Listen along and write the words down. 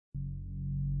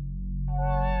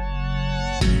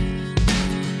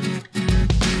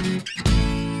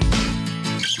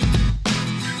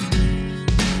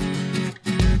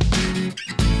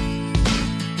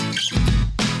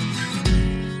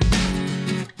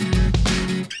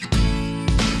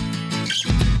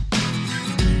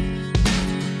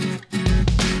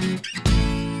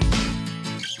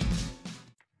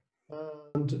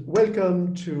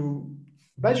welcome to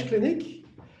Badge Clinic.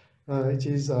 It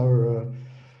is our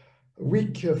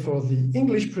week for the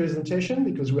English presentation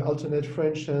because we alternate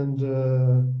French and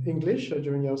English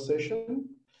during our session.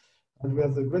 And we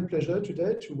have the great pleasure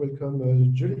today to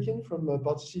welcome Julie Keane from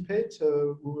Participate,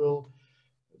 who will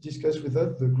discuss with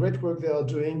us the great work they are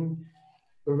doing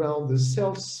around the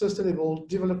self-sustainable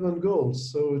development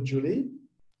goals. So Julie.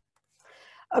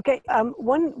 Okay,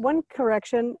 one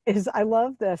correction is I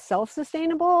love the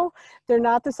self-sustainable. They're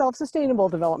not the self-sustainable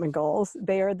development goals.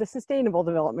 They are the sustainable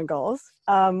development goals.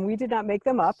 We did not make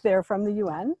them up. They're from the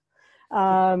UN.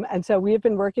 And so we have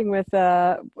been working with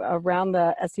around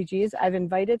the SDGs. I've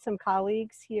invited some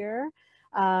colleagues here,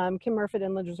 Kim Murfitt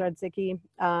and Linda Radzicki,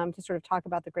 to sort of talk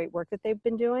about the great work that they've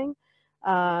been doing.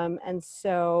 And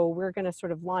so we're going to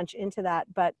sort of launch into that.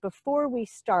 But before we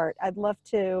start, I'd love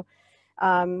to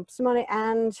Simone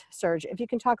and Serge, if you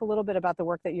can talk a little bit about the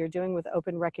work that you're doing with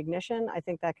open recognition, I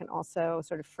think that can also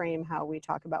sort of frame how we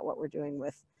talk about what we're doing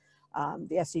with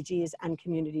the SDGs and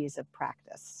communities of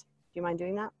practice. Do you mind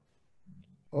doing that?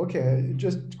 Okay,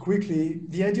 just quickly,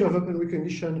 the idea of open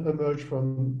recognition emerged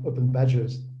from open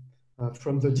badges,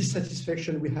 from the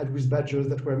dissatisfaction we had with badges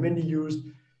that were mainly used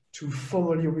to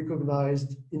formally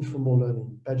recognize informal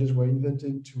learning. Badges were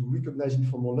invented to recognize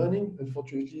informal learning.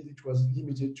 Unfortunately, it was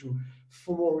limited to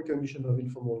formal recognition of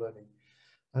informal learning.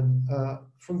 And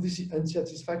from this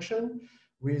unsatisfaction,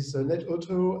 with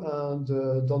NetAuto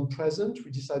and Don Present,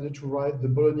 we decided to write the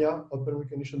Bologna Open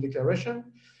Recognition Declaration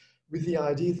with the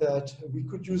idea that we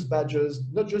could use badges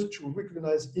not just to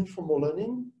recognize informal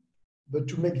learning, but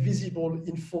to make visible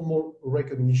informal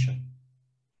recognition.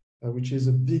 Which is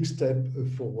a big step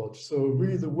forward. So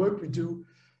really the work we do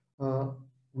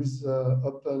with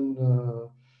open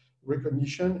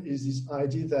recognition is this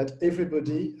idea that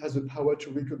everybody has the power to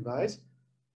recognize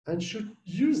and should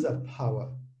use that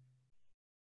power.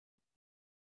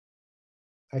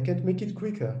 I can't make it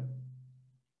quicker.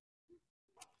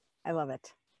 I love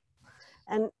it.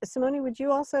 And Simone, would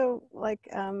you also like,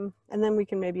 and then we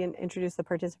can maybe introduce the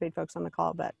Participate folks on the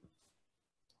call, but.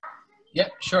 Yeah,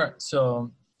 sure.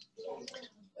 So,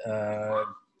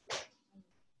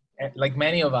 like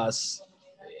many of us,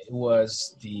 it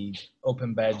was the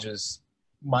open badges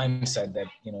mindset that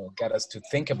got us to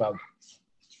think about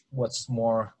what's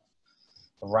more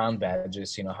around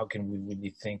badges. How can we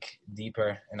really think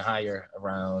deeper and higher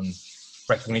around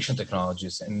recognition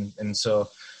technologies? And so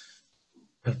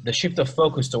the shift of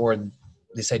focus toward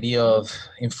this idea of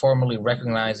informally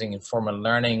recognizing informal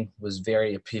learning was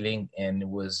very appealing, and it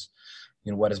was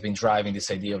what has been driving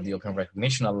this idea of the Open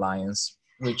Recognition Alliance,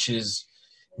 which is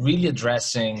really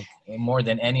addressing more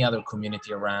than any other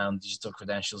community around digital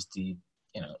credentials, the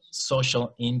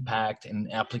social impact and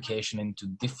application into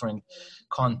different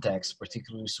contexts,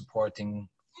 particularly supporting,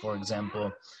 for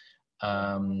example,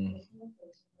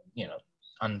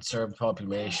 unserved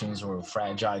populations or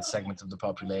fragile segments of the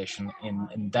population.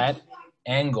 In that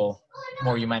angle,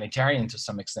 more humanitarian to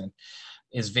some extent,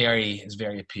 is very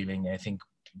appealing. I think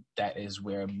that is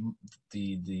where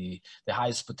the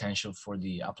highest potential for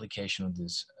the application of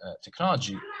this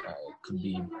technology could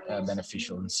be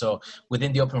beneficial. And so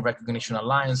within the Open Recognition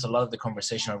Alliance, a lot of the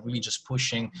conversation are really just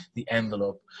pushing the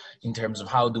envelope in terms of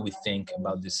how do we think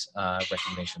about this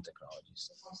recognition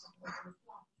technologies.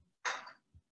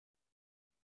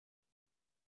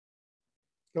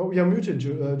 Oh, you're muted,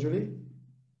 Julie.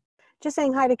 Just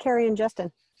saying hi to Carrie and Justin.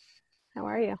 How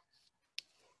are you?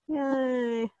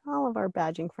 Yay, all of our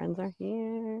badging friends are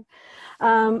here.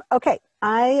 Okay,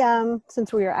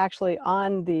 since we are actually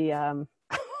on the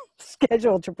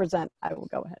schedule to present, I will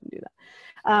go ahead and do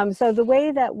that. So the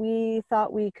way that we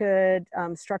thought we could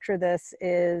structure this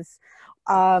is,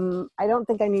 I don't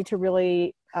think I need to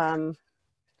really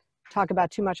talk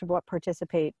about too much of what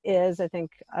Participate is. I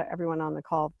think everyone on the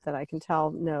call that I can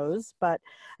tell knows, but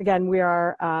again, we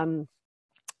are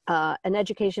an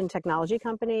education technology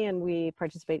company, and we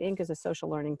Participate Inc. as a social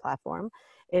learning platform.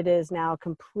 It is now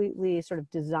completely sort of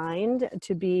designed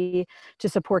to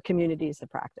support communities of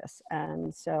practice.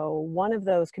 And so one of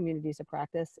those communities of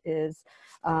practice is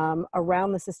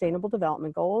around the Sustainable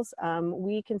Development Goals.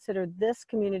 We consider this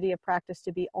community of practice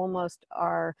to be almost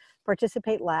our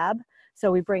Participate lab.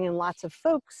 So we bring in lots of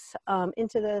folks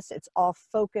into this. It's all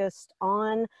focused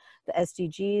on the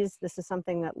SDGs. This is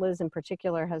something that Liz in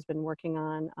particular has been working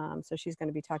on. So she's going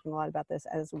to be talking a lot about this,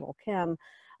 as will Kim.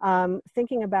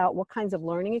 Thinking about what kinds of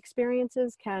learning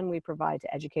experiences can we provide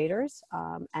to educators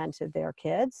and to their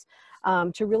kids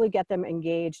to really get them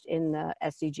engaged in the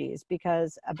SDGs.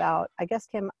 Because about, I guess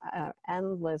Kim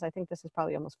and Liz, I think this is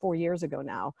probably almost 4 years ago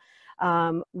now,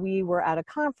 we were at a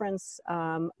conference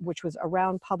which was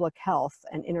around public health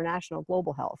and international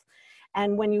global health.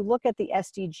 And when you look at the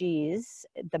SDGs,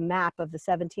 the map of the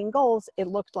 17 goals, it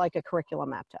looked like a curriculum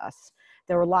map to us.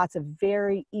 There were lots of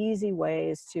very easy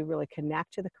ways to really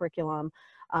connect to the curriculum.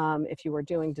 If you were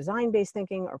doing design-based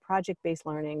thinking or project-based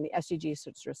learning, the SDGs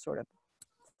sort of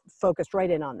focused right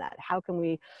in on that. How can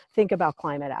we think about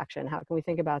climate action? How can we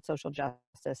think about social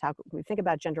justice? How can we think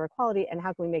about gender equality? And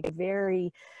how can we make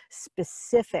very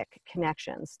specific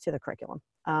connections to the curriculum?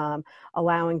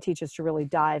 Allowing teachers to really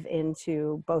dive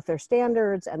into both their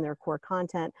standards and their core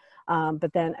content,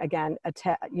 but then again,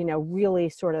 really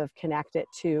sort of connect it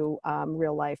to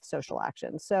real life social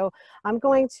action. So I'm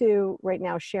going to right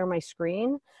now share my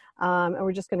screen, and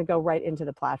we're just going to go right into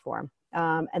the platform.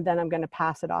 And then I'm going to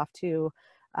pass it off to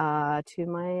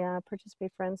my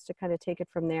Participate friends to kind of take it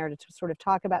from there to sort of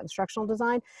talk about instructional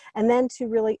design, and then to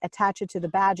really attach it to the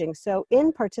badging. So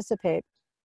in Participate,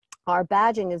 our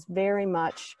badging is very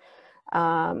much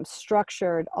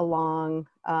structured along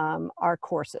our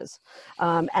courses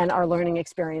and our learning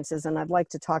experiences. And I'd like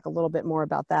to talk a little bit more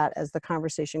about that as the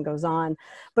conversation goes on.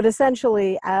 But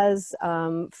essentially, as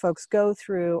folks go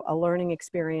through a learning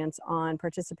experience on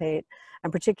Participate,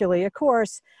 and particularly a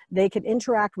course, they can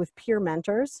interact with peer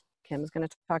mentors. Kim's going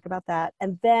to talk about that.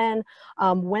 And then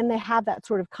when they have that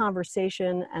sort of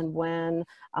conversation, and when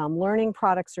learning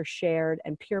products are shared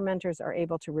and peer mentors are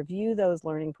able to review those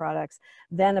learning products,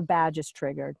 then a badge is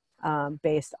triggered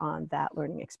based on that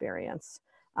learning experience.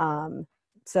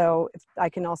 So I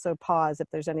can also pause if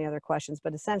there's any other questions,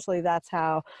 but essentially that's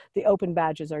how the open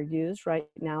badges are used right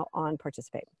now on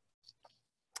Participate.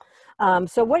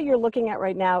 So what you're looking at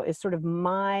right now is sort of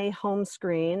my home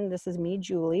screen. This is me,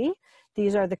 Julie.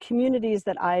 These are the communities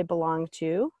that I belong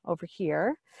to over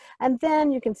here. And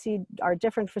then you can see our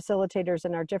different facilitators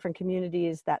and our different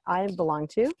communities that I belong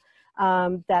to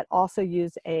that also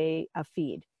use a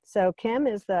feed. So Kim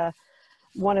is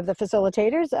one of the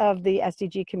facilitators of the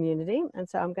SDG community. And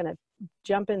so I'm going to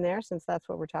jump in there since that's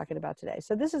what we're talking about today.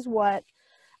 So this is what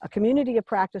a community of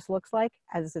practice looks like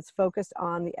as it's focused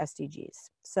on the SDGs.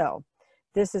 So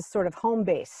this is sort of home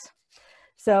base.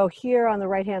 So here on the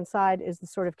right-hand side is the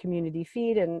sort of community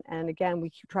feed. And again,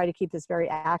 we try to keep this very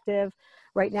active.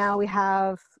 Right now we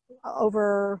have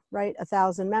over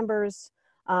 1,000 members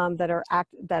that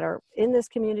are in this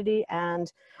community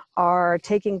and are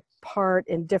taking part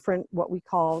in what we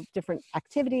call different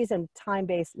activities and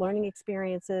time-based learning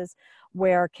experiences,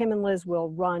 where Kim and Liz will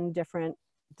run different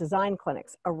design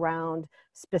clinics around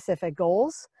specific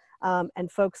goals,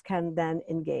 and folks can then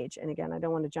engage. And again, I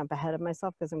don't want to jump ahead of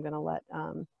myself because I'm going to let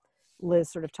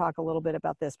Liz sort of talk a little bit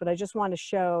about this, but I just want to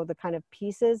show the kind of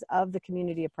pieces of the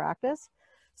community of practice.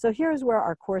 So here's where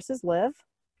our courses live,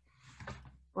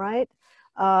 right?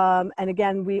 And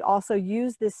again, we also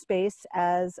use this space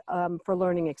as for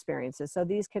learning experiences. So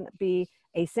these can be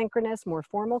asynchronous, more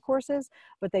formal courses,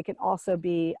 but they can also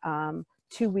be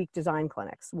 2-week design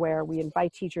clinics where we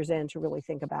invite teachers in to really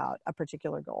think about a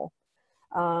particular goal.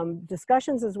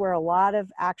 Discussions is where a lot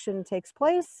of action takes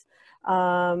place.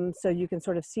 So you can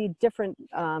sort of see different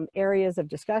areas of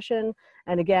discussion.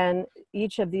 And again,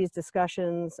 each of these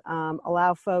discussions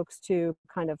allow folks to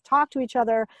kind of talk to each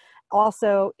other.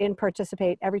 Also in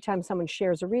Participate, every time someone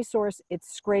shares a resource,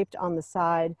 it's scraped on the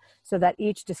side so that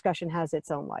each discussion has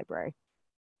its own library.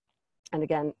 And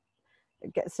again,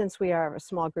 since we are a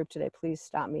small group today, please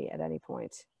stop me at any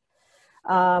point.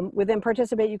 Within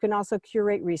Participate, you can also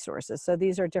curate resources. So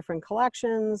these are different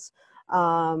collections,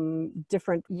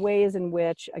 different ways in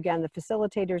which, again, the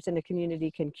facilitators in the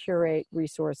community can curate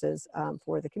resources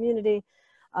for the community.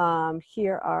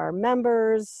 Here are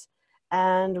members,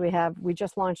 and we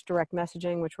just launched direct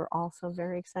messaging, which we're also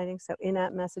very exciting. So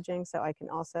in-app messaging, so I can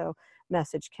also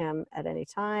message Kim at any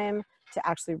time to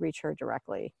actually reach her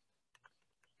directly.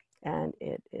 And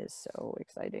it is so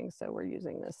exciting. So we're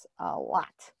using this a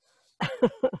lot.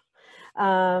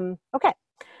 Okay,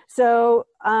 so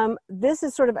this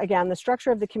is sort of, again, the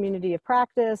structure of the community of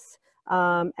practice.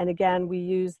 And again, we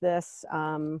use this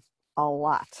a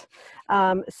lot.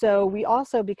 So we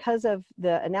also, because of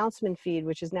the announcement feed,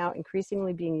 which is now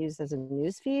increasingly being used as a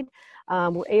news feed,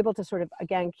 we're able to sort of,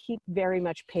 again, keep very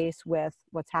much pace with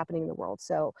what's happening in the world.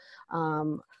 So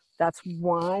That's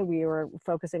why we were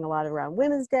focusing a lot around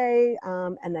Women's Day,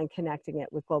 and then connecting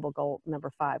it with global goal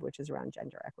number 5, which is around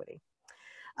gender equity.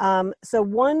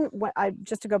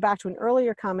 Just to go back to an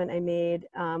earlier comment I made,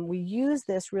 we use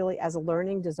this really as a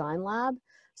learning design lab.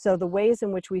 So the ways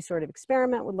in which we sort of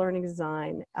experiment with learning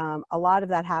design, a lot of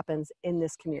that happens in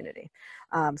this community.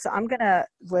 So I'm gonna,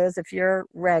 Liz, if you're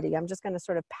ready, I'm just gonna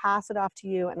sort of pass it off to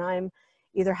you, and I'm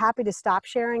either happy to stop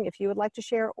sharing if you would like to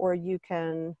share, or you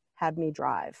can have me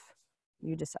drive.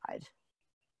 You decide.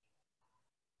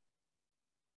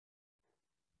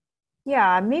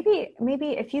 Yeah, maybe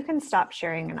if you can stop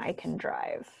sharing and I can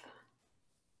drive,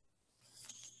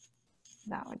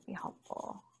 that would be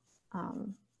helpful.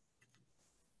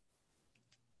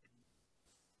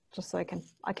 Just so I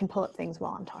can pull up things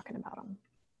while I'm talking about them.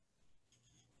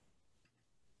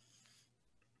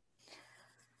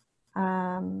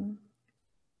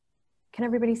 Can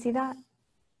everybody see that?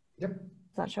 Yep.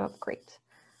 Does that show up? Great.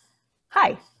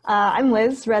 Hi, I'm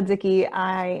Liz Radzicki.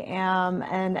 I am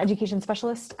an education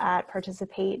specialist at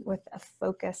Participate with a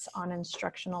focus on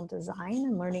instructional design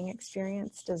and learning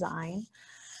experience design.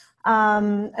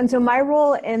 And so my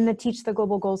role in the Teach the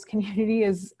Global Goals community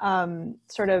is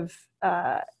sort of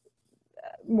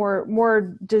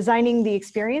more designing the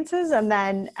experiences, and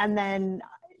then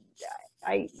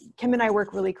Kim and I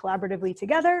work really collaboratively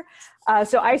together.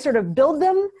 So I sort of build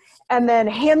them and then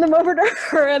hand them over to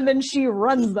her, and then she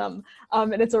runs them.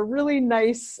 And it's a really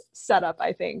nice setup,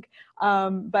 I think.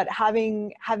 But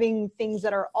having things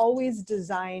that are always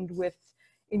designed with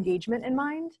engagement in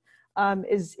mind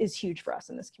is huge for us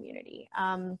in this community.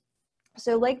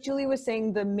 So like Julie was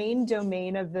saying, the main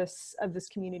domain of this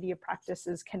community of practice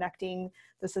is connecting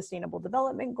the Sustainable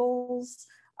Development Goals,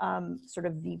 sort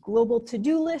of the global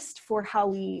to-do list for how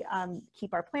we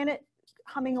keep our planet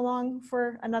humming along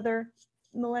for another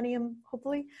millennium,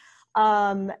 hopefully.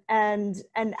 And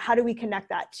how do we connect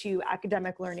that to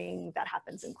academic learning that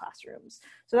happens in classrooms?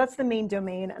 So that's the main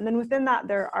domain. And then within that,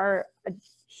 there are a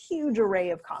huge array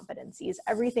of competencies,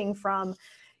 everything from,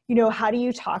 how do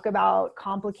you talk about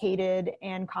complicated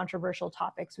and controversial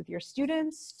topics with your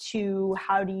students, to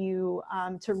how do you,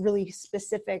 to really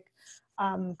specific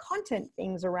content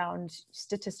things around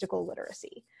statistical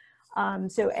literacy. And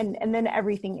then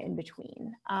everything in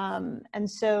between. And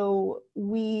so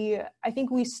I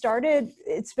think we started,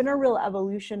 it's been a real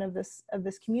evolution of this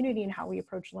community and how we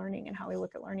approach learning and how we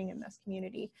look at learning in this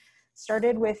community.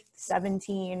 Started with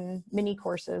 17 mini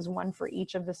courses, one for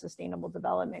each of the Sustainable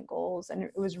Development Goals. And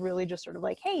it was really just sort of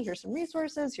like, hey, here's some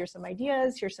resources, here's some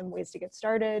ideas, here's some ways to get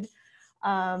started.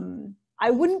 I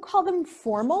wouldn't call them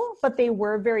formal, but they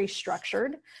were very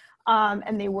structured.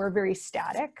 And they were very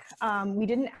static. We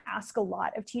didn't ask a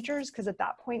lot of teachers because at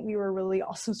that point we were really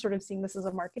also sort of seeing this as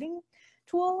a marketing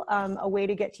tool, a way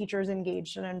to get teachers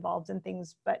engaged and involved in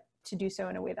things, but to do so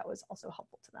in a way that was also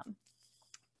helpful to them.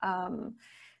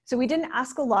 So we didn't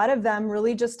ask a lot of them,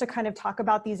 really just to kind of talk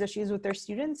about these issues with their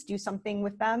students, do something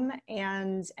with them,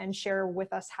 and share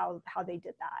with us how they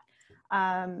did that.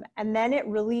 And then it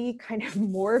really kind of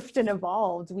morphed and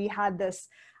evolved. We had this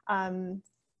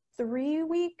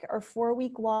 3-week or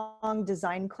 4-week long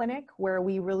design clinic where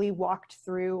we really walked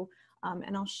through,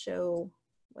 and I'll show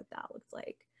what that looks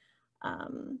like.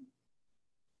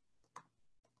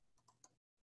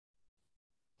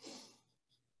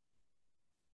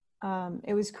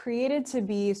 It was created to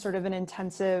be sort of an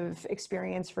intensive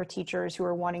experience for teachers who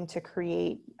are wanting to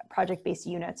create project-based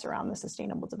units around the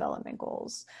Sustainable Development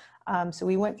Goals. So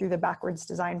we went through the backwards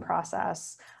design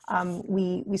process.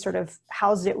 We sort of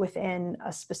housed it within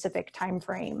a specific time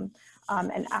frame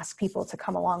and asked people to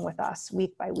come along with us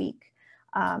week by week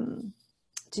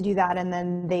to do that. And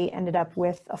then they ended up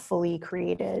with a fully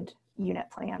created unit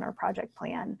plan or project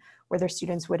plan where their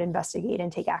students would investigate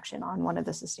and take action on one of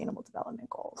the Sustainable Development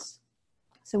Goals.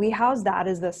 So we housed that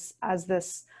as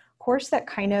this course that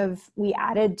kind of we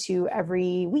added to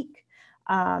every week.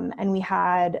 And we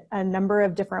had a number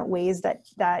of different ways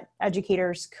that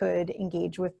educators could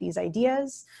engage with these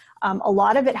ideas. A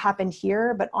lot of it happened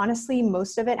here, but honestly,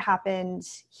 most of it happened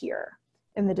here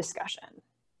in the discussion.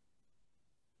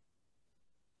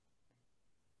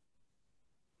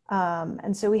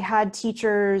 And so we had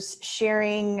teachers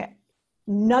sharing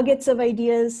nuggets of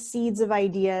ideas, seeds of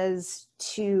ideas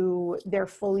to their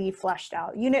fully fleshed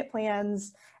out unit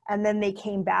plans. And then they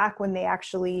came back when they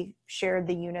actually shared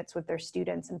the units with their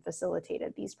students and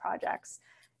facilitated these projects.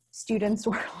 Students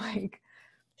were like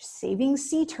saving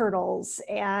sea turtles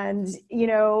and,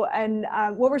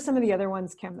 what were some of the other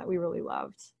ones, Kim, that we really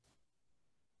loved?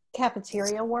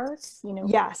 Cafeteria work,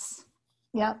 Yes.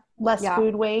 Yep. Less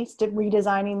food waste,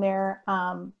 redesigning their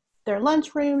their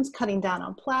lunchrooms, cutting down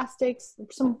on plastics,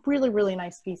 some really, really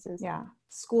nice pieces. Yeah.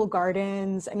 School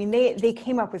gardens. I mean, they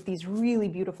came up with these really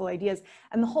beautiful ideas.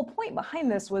 And the whole point behind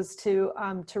this was to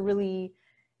really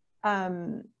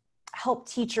help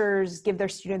teachers give their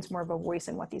students more of a voice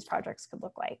in what these projects could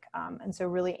look like. And so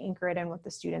really anchor it in what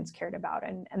the students cared about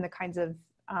and the kinds of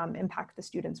impact the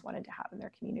students wanted to have in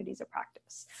their communities of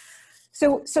practice.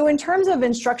 So in terms of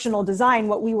instructional design,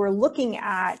 what we were looking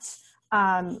at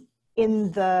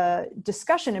in the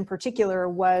discussion in particular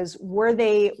was, were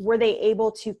they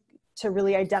able to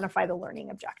really identify the learning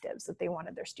objectives that they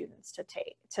wanted their students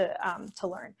to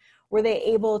learn? Were they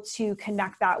able to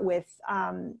connect that with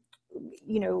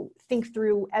think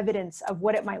through evidence of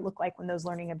what it might look like when those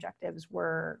learning objectives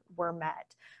were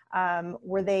met?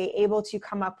 Were they able to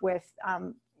come up with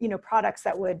products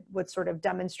that would sort of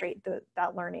demonstrate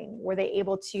that learning? Were they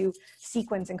able to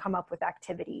sequence and come up with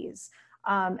activities?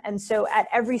 And so at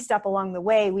every step along the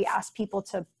way, we asked people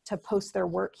to post their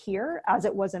work here as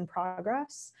it was in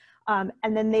progress. And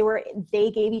then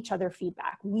they gave each other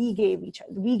feedback. We gave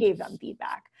them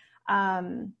feedback.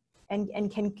 And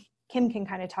Kim can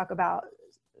kind of talk about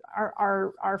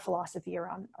our philosophy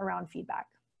around feedback.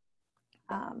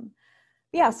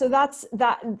 Yeah, so that's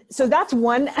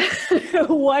one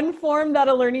one form that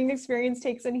a learning experience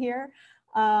takes in here.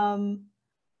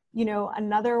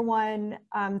 Another one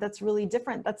that's really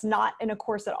different, that's not in a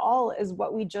course at all, is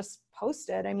what we just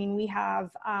posted. I mean, we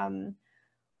have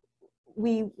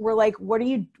we were like, what are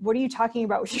you talking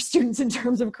about with your students in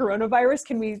terms of coronavirus?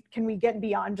 Can we get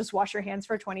beyond just wash your hands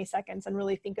for 20 seconds and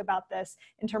really think about this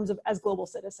in terms of as global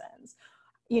citizens?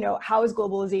 How has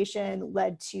globalization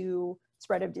led to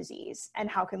spread of disease, and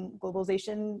how can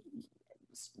globalization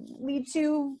lead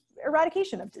to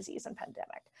eradication of disease and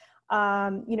pandemic?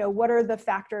 What are the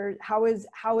factors? How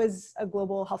is a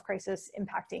global health crisis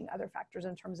impacting other factors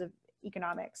in terms of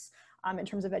economics, in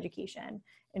terms of education,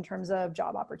 in terms of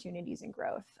job opportunities and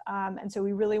growth? And so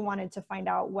we really wanted to find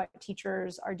out what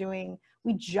teachers are doing.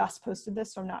 We just posted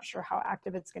this, so I'm not sure how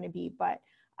active it's going to be, but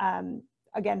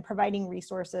again, providing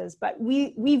resources. But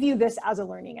we view this as a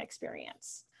learning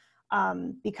experience.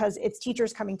 Because it's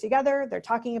teachers coming together, they're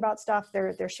talking about stuff,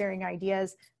 they're sharing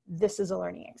ideas. This is a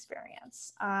learning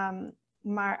experience.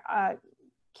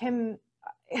 Kim,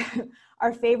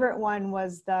 our favorite one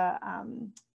was the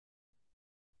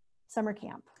summer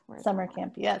camp. Summer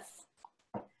camp, yes.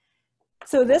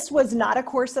 So this was not a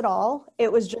course at all. It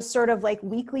was just sort of like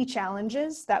weekly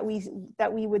challenges that we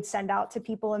would send out to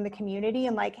people in the community,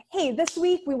 and like, hey, this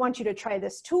week we want you to try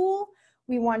this tool.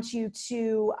 We want you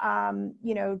to,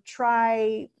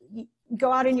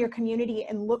 go out in your community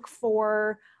and look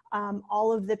for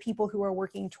all of the people who are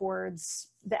working towards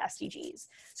the SDGs.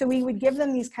 So we would give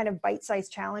them these kind of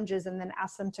bite-sized challenges and then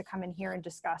ask them to come in here and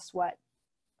discuss what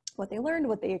they learned,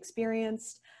 what they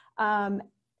experienced.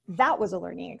 That was a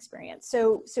learning experience.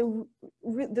 So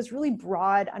this really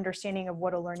broad understanding of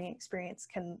what a learning experience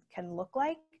can look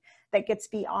like, that gets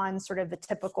beyond sort of the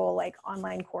typical like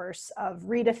online course of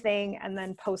read a thing and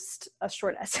then post a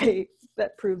short essay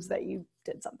that proves that you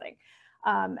did something.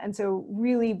 And so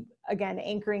really, again,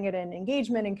 anchoring it in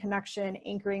engagement and connection,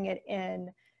 anchoring it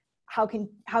in how can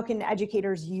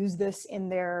educators use this in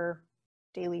their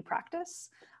daily practice,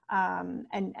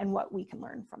 and what we can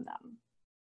learn from them.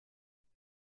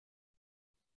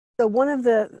 So one of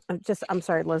the, I'm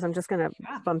sorry, Liz, I'm just going to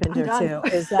bump into it too,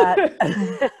 is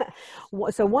that,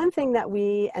 so one thing that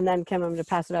and then Kim, I'm going to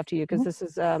pass it off to you, because this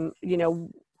is,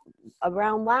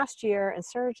 around last year, and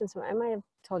Serge, and I might have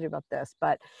told you about this,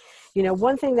 but,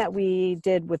 one thing that we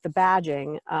did with the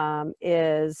badging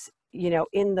is,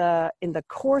 in the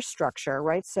course structure,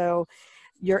 right? So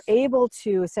you're able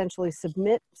to essentially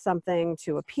submit something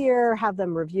to a peer, have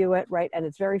them review it, right? And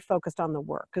it's very focused on the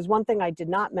work. Because one thing I did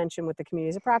not mention with the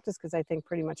communities of practice, because I think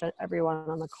pretty much everyone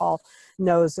on the call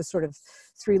knows the sort of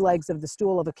three legs of the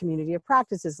stool of a community of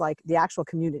practice is like the actual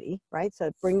community, right? So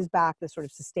it brings back the sort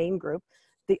of sustained group.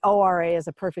 The ORA is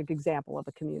a perfect example of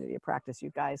a community of practice. You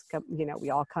guys come,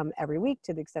 we all come every week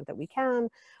to the extent that we can.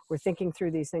 We're thinking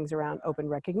through these things around open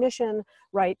recognition,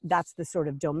 right? That's the sort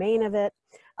of domain of it.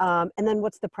 And then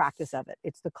what's the practice of it?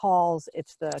 It's the calls,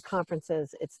 it's the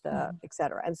conferences, it's the et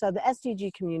cetera. And so the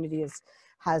SDG community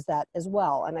has that as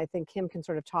well. And I think Kim can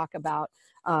sort of talk about,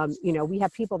 we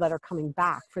have people that are coming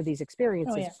back for these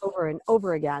experiences over and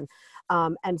over again.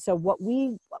 And so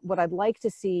what I'd like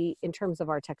to see in terms of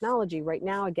our technology right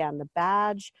now, again, the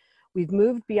badge, we've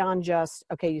moved beyond just,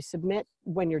 okay, you submit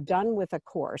when you're done with a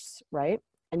course, right?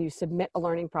 And you submit a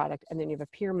learning product, and then you have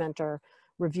a peer mentor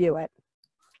review it.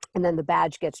 and then the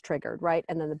badge gets triggered, right?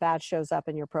 And then the badge shows up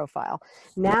in your profile.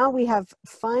 Now we have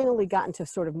finally gotten to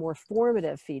sort of more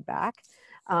formative feedback.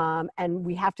 And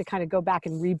we have to kind of go back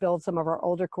and rebuild some of our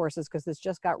older courses because this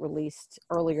just got released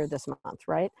earlier this month,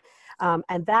 right?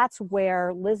 And that's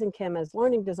where Liz and Kim as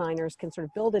learning designers can sort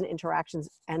of build in interactions,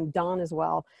 and Don as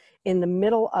well, in the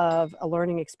middle of a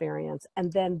learning experience.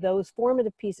 And then those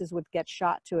formative pieces would get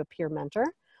shot to a peer mentor,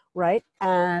 right?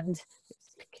 And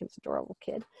Kim's adorable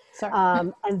kid. Sorry.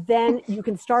 And then you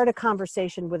can start a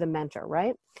conversation with a mentor,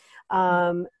 right?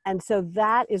 And so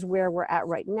that is where we're at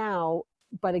right now.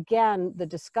 But again, the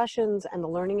discussions and the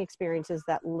learning experiences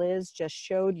that Liz just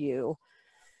showed you,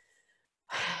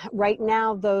 right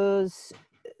now, those,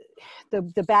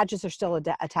 the badges are still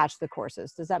attached to the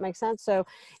courses. Does that make sense? So,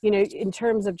 you know, in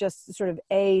terms of just sort of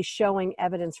showing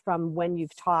evidence from when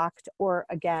you've talked, or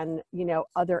again, you know,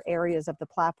 other areas of the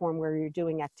platform where you're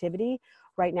doing activity,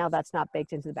 right now that's not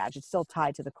baked into the badge. It's still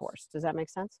tied to the course. Does that make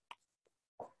sense?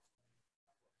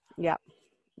 Yeah.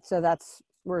 So that's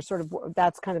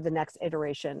kind of the next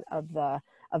iteration of the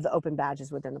open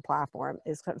badges within the platform,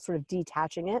 is sort of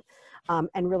detaching it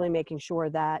and really making sure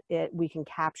that we can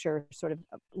capture sort of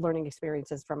learning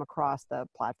experiences from across the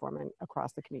platform and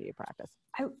across the community of practice.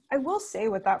 I will say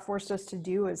what that forced us to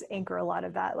do is anchor a lot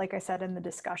of that, like I said, in the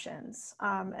discussions.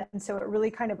 And so it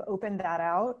really kind of opened that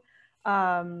out,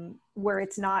 where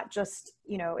it's not just,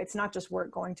 you know, it's not just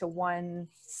work going to one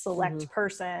select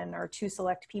person or two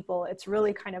select people. It's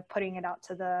really kind of putting it out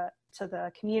to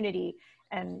the community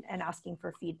and asking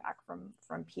for feedback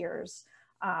from peers.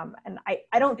 And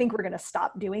I don't think we're going to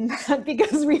stop doing that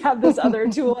because we have this other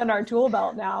tool in our tool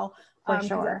belt now. For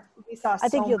sure. We saw I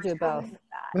think so you'll much do both.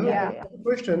 Well, yeah. the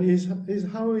question is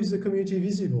how is the community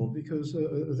visible? Because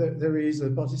there is a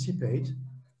participate,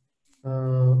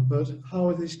 but how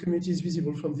are these communities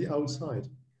visible from the outside?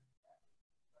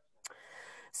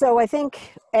 So I think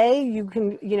you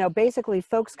can, you know, basically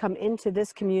folks come into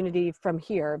this community from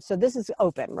here. So this is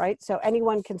open, right? So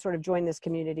anyone can sort of join this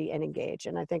community and engage.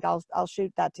 And I think I'll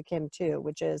shoot that to Kim too,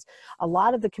 which is a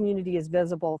lot of the community is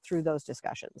visible through those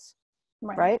discussions,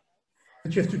 right?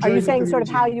 But you have to Are join you the saying sort of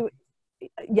how community.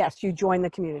 yes, you join the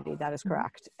community. That is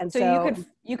correct. And So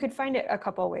you could find it a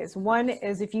couple of ways. One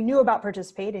is if you knew about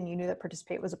Participate and you knew that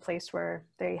Participate was a place where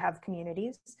they have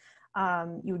communities,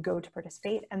 you would go to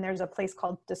Participate, and there's a place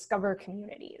called Discover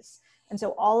Communities. And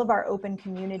so all of our open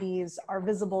communities are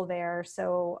visible there.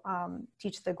 So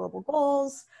Teach the Global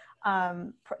Goals.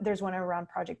 There's one around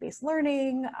project-based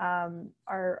learning.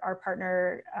 Our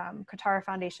partner, Qatar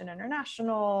Foundation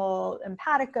International,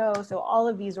 Empatico. So all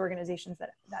of these organizations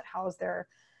that house their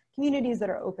communities that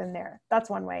are open there. That's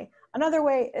one way. Another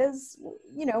way is,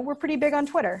 you know, we're pretty big on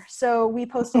Twitter. So we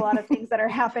post a lot of things that are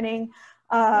happening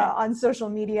on social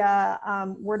media,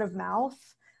 word of mouth.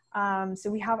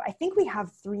 So I think we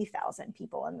have 3,000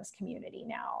 people in this community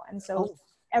now. And so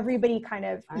everybody kind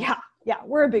of,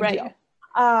 we're a big deal.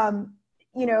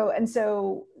 You know, and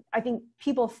so I think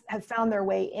people have found their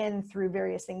way in through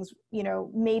various things. You know,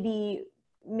 maybe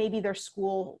their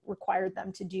school required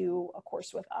them to do a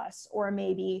course with us, or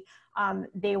maybe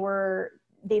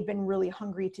they've been really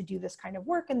hungry to do this kind of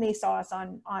work and they saw us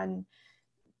on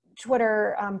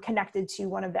Twitter connected to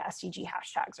one of the SDG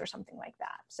hashtags or something like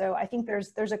that. So I think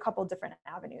there's a couple different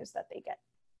avenues that they get.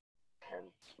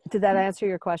 Did that answer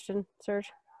your question,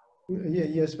 Serge?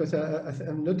 Yes, but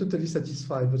I'm not totally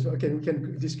satisfied. But okay, we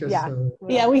can discuss.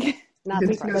 We can Not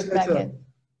discuss later.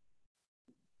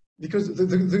 Because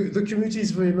the community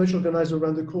is very much organized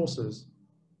around the courses.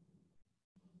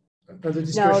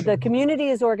 No, the community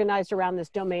is organized around this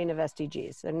domain of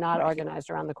SDGs. They're not organized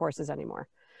around the courses anymore.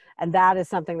 And that is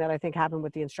something that I think happened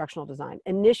with the instructional design.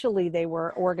 Initially, they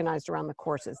were organized around the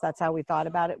courses. That's how we thought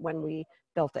about it when we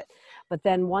built it. But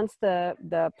then once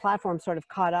the platform sort of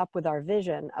caught up with our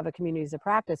vision of a communities of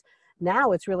practice,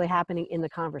 now it's really happening in the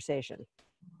conversation.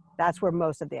 That's where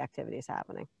most of the activity is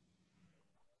happening.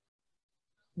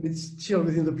 It's still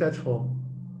within the platform.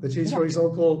 That is, for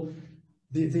example,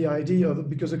 the idea of,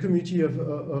 because the community of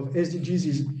SDGs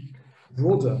is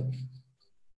broader.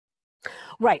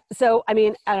 Right. So, I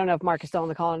mean, I don't know if Mark is still on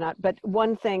the call or not, but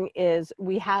one thing is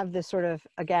we have this sort of,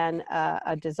 again,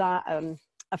 a design,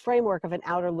 a framework of an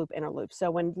outer loop, inner loop. So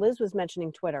when Liz was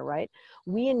mentioning Twitter, right,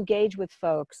 we engage with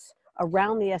folks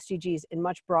around the SDGs in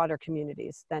much broader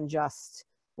communities than just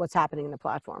what's happening in the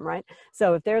platform, right?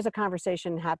 So if there's a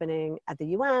conversation happening at the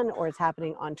UN or it's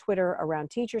happening on Twitter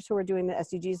around teachers who are doing the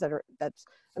SDGs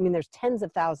I mean, there's tens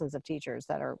of thousands of teachers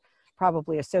that are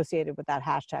probably associated with that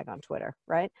hashtag on Twitter,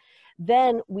 right?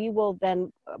 Then we will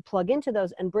then plug into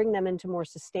those and bring them into more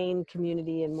sustained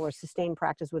community and more sustained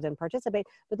practice within Participate,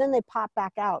 but then they pop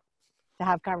back out to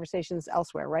have conversations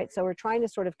elsewhere, right? So we're trying to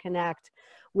sort of connect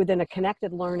within a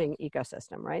connected learning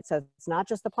ecosystem, right? So it's not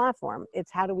just the platform,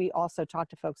 it's how do we also talk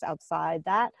to folks outside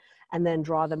that and then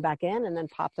draw them back in and then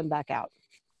pop them back out.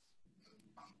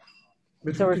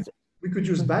 But So we could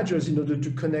use badges in order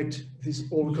to connect this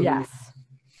whole community. yes,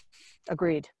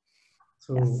 agreed.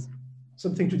 So Yes.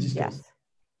 something to discuss. Yes,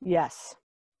 yes.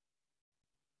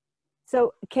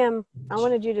 So Kim, I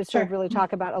wanted you to sort of Sure. really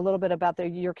talk about a little bit about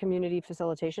your community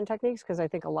facilitation techniques, because I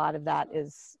think a lot of that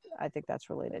is, I think that's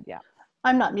related, yeah.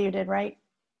 I'm not muted, right?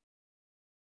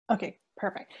 Okay,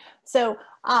 perfect. So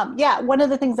yeah, one of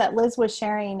the things that Liz was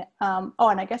sharing, oh,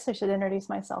 and I guess I should introduce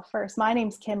myself first. My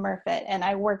name's Kim Murfitt, and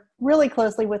I work really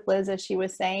closely with Liz, as she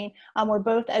was saying. We're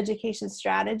both education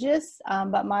strategists,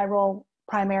 but my role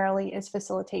primarily is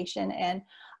facilitation. And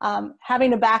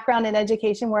having a background in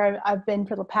education where I've been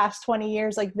for the past 20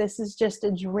 years, like this is just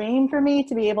a dream for me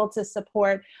to be able to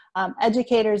support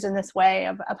educators in this way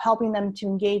of helping them to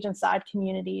engage inside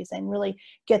communities and really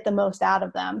get the most out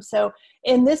of them. So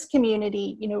in this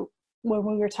community, you know, when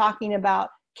we were talking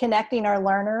about connecting our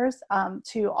learners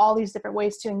to all these different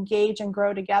ways to engage and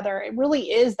grow together, it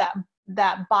really is that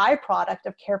byproduct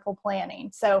of careful planning.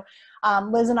 So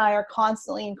Liz and I are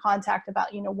constantly in contact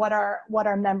about, you know, what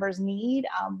our members need,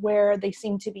 where they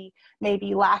seem to be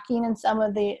maybe lacking in some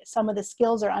of the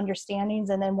skills or understandings,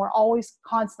 and then we're always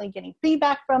constantly getting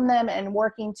feedback from them and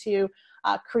working to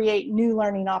create new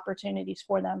learning opportunities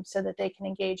for them so that they can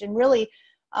engage. And really,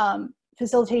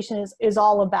 facilitation is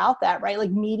all about that, right? Like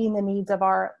meeting the needs of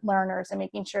our learners and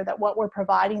making sure that what we're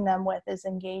providing them with is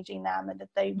engaging them and that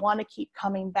they want to keep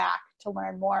coming back to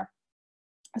learn more.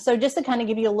 So just to kind of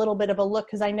give you a little bit of a look,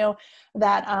 because I know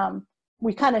that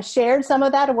we kind of shared some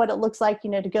of that of what it looks like, you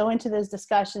know, to go into those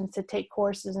discussions, to take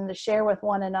courses and to share with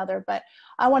one another. But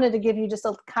I wanted to give you just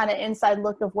a kind of inside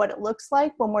look of what it looks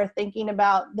like when we're thinking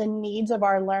about the needs of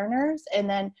our learners, and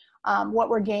then what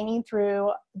we're gaining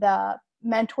through the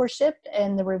mentorship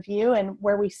and the review, and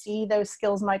where we see those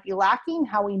skills might be lacking,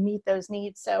 how we meet those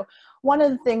needs. So one of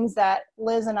the things that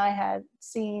Liz and I had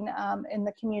seen in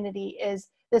the community is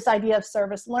this idea of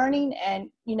service learning, and,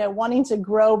 you know, wanting to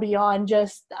grow beyond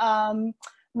just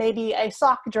maybe a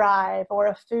sock drive or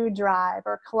a food drive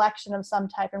or a collection of some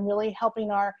type, and really helping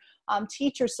our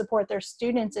teachers support their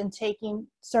students in taking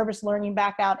service learning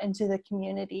back out into the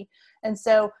community. And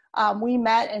so we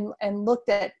met and looked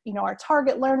at, you know, our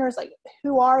target learners, like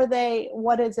who are they,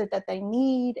 what is it that they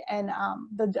need, and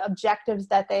the objectives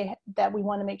that we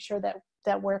want to make sure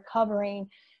that we're covering,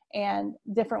 and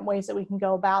different ways that we can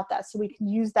go about that. So we can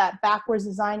use that backwards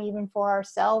design even for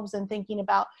ourselves and thinking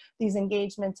about these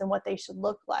engagements and what they should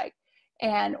look like.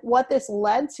 And what this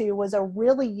led to was a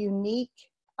really unique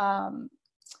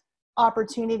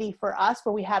opportunity for us,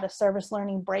 where we had a service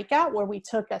learning breakout where we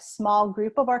took a small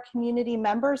group of our community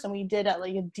members and we did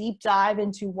a deep dive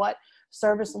into what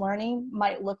service learning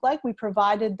might look like. We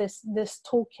provided this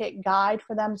toolkit guide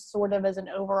for them sort of as an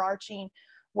overarching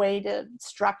way to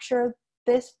structure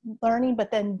this learning,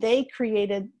 but then they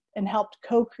created and helped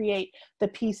co-create the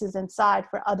pieces inside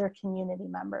for other community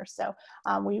members. So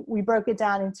we broke it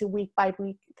down into week by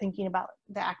week, thinking about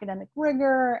the academic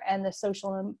rigor and the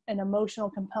social and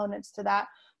emotional components to that.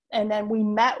 And then we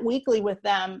met weekly with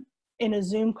them in a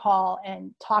Zoom call and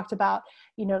talked about,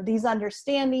 you know, these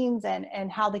understandings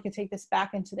and how they could take this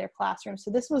back into their classroom.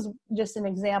 So this was just an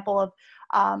example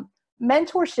of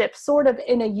mentorship sort of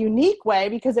in a unique way,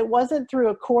 because it wasn't through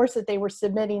a course that they were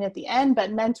submitting at the end, but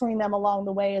mentoring them along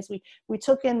the way as we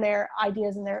took in their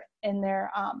ideas and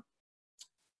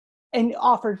and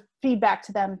offered feedback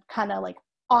to them kind of like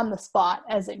on the spot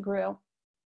as it grew.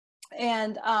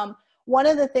 And one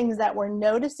of the things that we're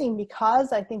noticing,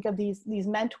 because I think of these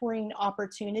mentoring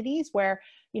opportunities where,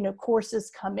 you know,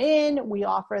 courses come in, we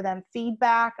offer them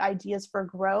feedback, ideas for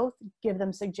growth, give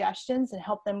them suggestions, and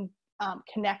help them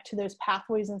connect to those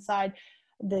pathways inside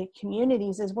the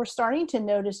communities, is we're starting to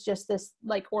notice just this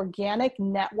like organic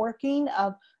networking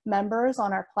of members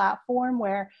on our platform,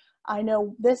 where I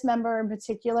know this member in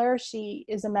particular, she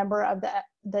is a member of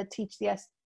the Teach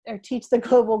the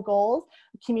Global Goals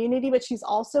community, but she's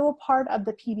also a part of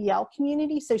the PBL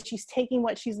community. So she's taking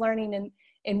what she's learning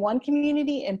in one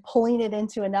community and pulling it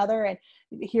into another. And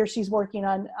here she's working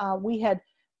on, we had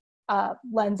a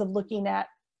lens of looking at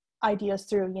ideas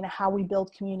through, you know, how we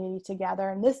build community together.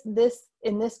 And this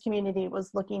in this community was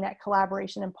looking at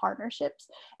collaboration and partnerships.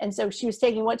 And so she was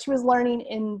taking what she was learning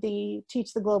in the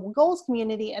Teach the Global Goals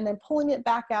community and then pulling it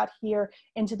back out here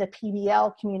into the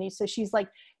PBL community. So she's like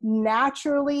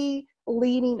naturally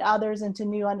leading others into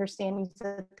new understandings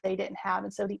that they didn't have.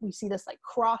 And so we see this like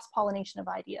cross-pollination of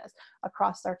ideas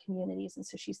across our communities. And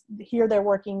so here they're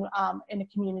working in a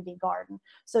community garden.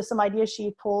 So some ideas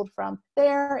she pulled from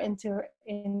there into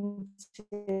the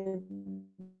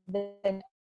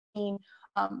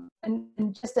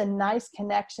and just a nice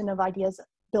connection of ideas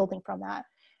building from that.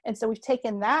 And so we've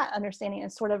taken that understanding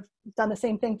and sort of done the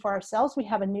same thing for ourselves. We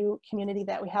have a new community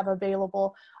that we have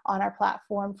available on our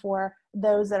platform for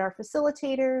those that are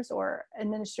facilitators or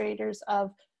administrators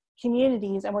of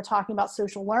communities. And we're talking about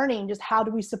social learning, just how do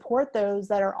we support those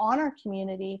that are on our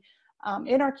community,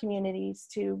 in our communities,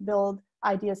 to build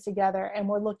ideas together. And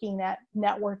we're looking at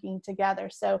networking together.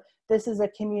 So this is a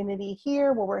community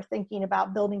here where we're thinking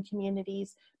about building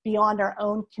communities beyond our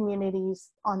own communities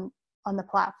on the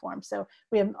platform. So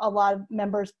we have a lot of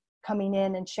members coming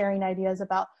in and sharing ideas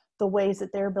about the ways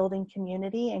that they're building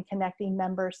community and connecting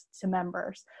members to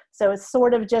members. So it's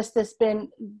sort of just been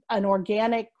an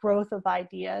organic growth of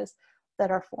ideas that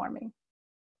are forming.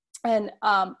 And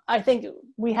I think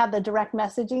we have the direct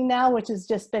messaging now, which has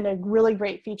just been a really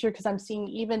great feature, because I'm seeing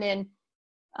even in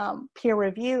peer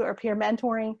review or peer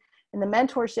mentoring and the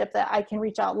mentorship that I can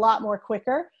reach out a lot more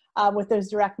quicker with those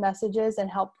direct messages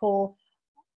and help pull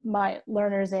my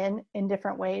learners in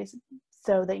different ways,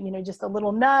 so that, you know, just a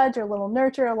little nudge or a little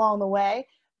nurture along the way.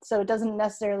 So it doesn't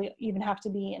necessarily even have to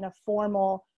be in a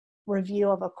formal review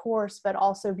of a course, but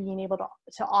also being able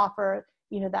to offer,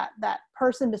 you know, that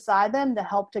person beside them to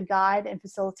help to guide and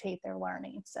facilitate their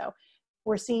learning. So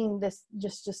we're seeing this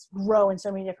just grow in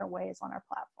so many different ways on our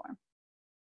platform.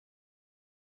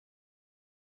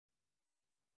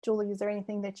 Julie, is there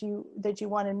anything that you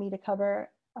wanted me to cover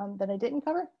that I didn't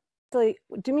cover? Actually,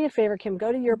 do me a favor, Kim,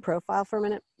 go to your profile for a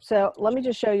minute. So let me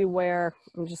just show you where,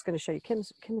 I'm just going to show you,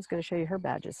 Kim's going to show you her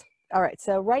badges. All right,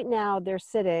 so right now they're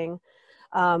sitting,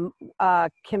 Kim,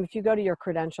 if you go to your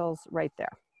credentials right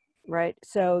there, right?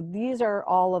 So these are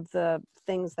all of the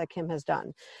things that Kim has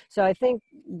done. So I think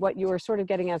what you were sort of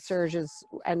getting at, Serge, is,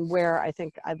 and where I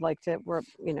think I'd like to, where,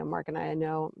 you know, Mark and I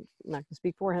know, I'm not going to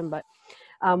speak for him, but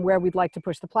where we'd like to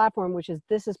push the platform, which is,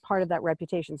 this is part of that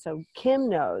reputation. So Kim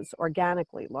knows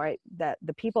organically, right, that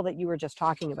the people that you were just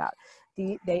talking about,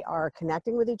 they are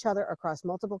connecting with each other across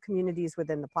multiple communities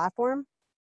within the platform.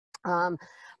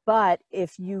 But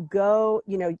if you go,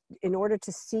 you know, in order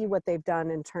to see what they've done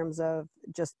in terms of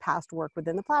just past work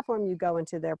within the platform, you go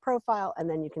into their profile and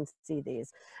then you can see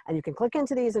these. And you can click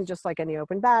into these, and just like any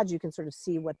open badge, you can sort of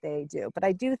see what they do. But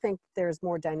I do think there's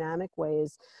more dynamic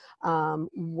ways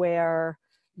where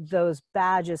those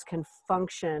badges can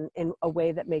function in a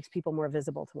way that makes people more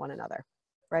visible to one another,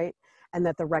 right? And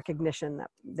that the recognition that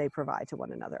they provide to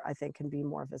one another, I think, can be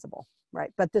more visible, right?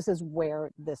 But this is where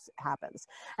this happens.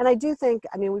 And I do think,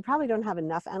 I mean, we probably don't have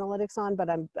enough analytics on, but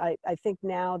I think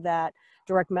now that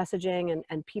direct messaging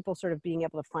and people sort of being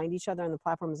able to find each other on the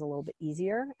platform is a little bit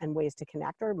easier, and ways to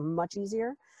connect are much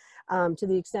easier, to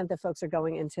the extent that folks are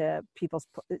going into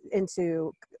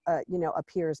you know, a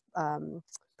peer's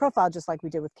profile, just like we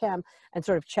did with Kim, and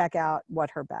sort of check out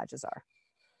what her badges are.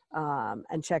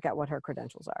 And check out what her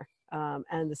credentials are,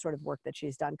 and the sort of work that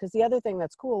she's done. Because the other thing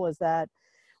that's cool is that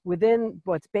within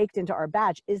what's baked into our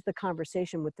badge is the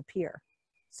conversation with the peer.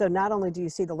 So not only do you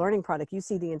see the learning product, you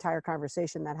see the entire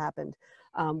conversation that happened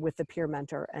with the peer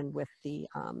mentor and with the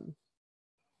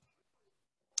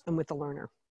learner.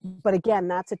 But again,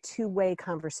 that's a two-way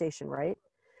conversation, right?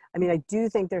 I mean, I do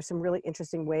think there's some really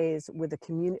interesting ways with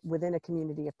within a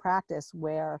community of practice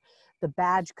where the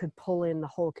badge could pull in the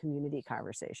whole community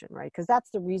conversation, right? Because that's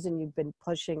the reason you've been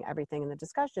pushing everything in the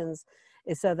discussions,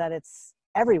 is so that it's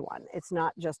everyone. It's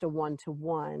not just a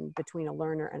one-to-one between a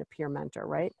learner and a peer mentor,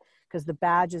 right? Because the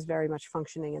badge is very much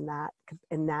functioning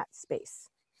in that space,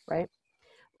 right?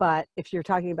 But if you're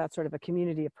talking about sort of a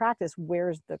community of practice,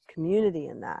 where's the community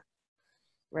in that,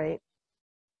 right?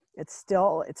 It's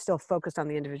still focused on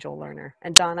the individual learner.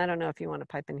 And Don, I don't know if you want to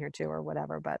pipe in here too or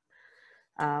whatever, but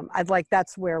I'd like,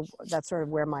 that's sort of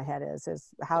where my head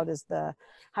is how does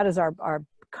our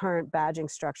current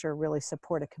badging structure really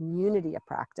support a community of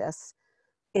practice,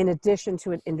 in addition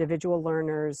to an individual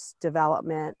learner's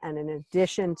development, and in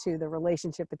addition to the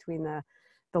relationship between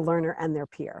the learner and their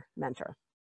peer mentor,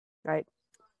 right?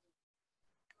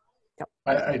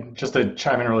 I just to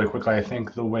chime in really quickly, I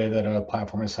think the way that a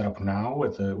platform is set up now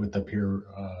with the peer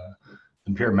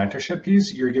mentorship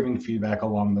piece, you're giving feedback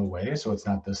along the way, so it's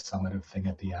not this summative thing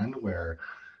at the end where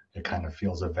it kind of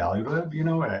feels evaluative. You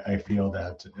know, I feel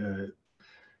that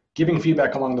giving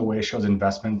feedback along the way shows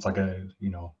investments, like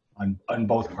on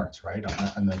both parts, right?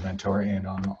 On the mentor and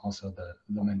on also the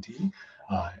mentee,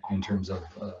 in terms of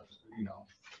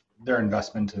their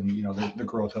investment and, you know, the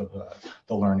growth of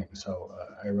the learning. So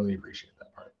I really appreciate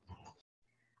that part.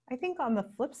 I think on the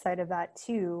flip side of that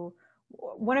too,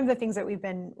 one of the things that we've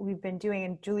been doing,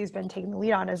 and Julie's been taking the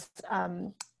lead on, is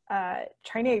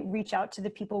trying to reach out to the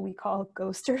people we call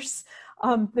ghosters,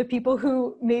 the people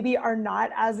who maybe are not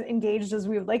as engaged as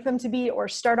we would like them to be, or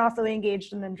start off really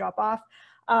engaged and then drop off.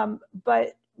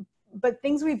 But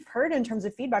things we've heard in terms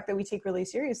of feedback that we take really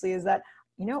seriously is that,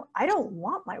 you know, I don't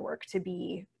want my work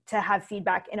to have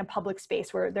feedback in a public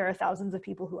space where there are thousands of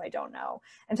people who I don't know.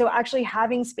 And so actually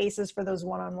having spaces for those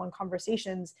one-on-one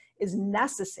conversations is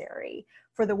necessary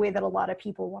for the way that a lot of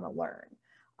people want to learn,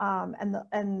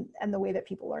 and the way that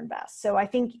people learn best. So I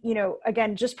think, you know,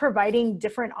 again, just providing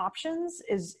different options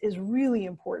is really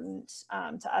important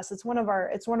to us. It's one of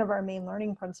our main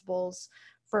learning principles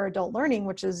for adult learning,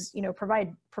 which is, you know,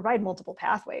 provide multiple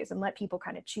pathways and let people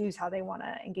kind of choose how they want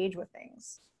to engage with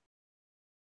things.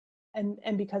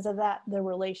 And because of that, the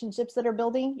relationships that are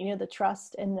building, you know, the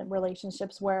trust and the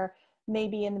relationships where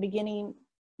maybe in the beginning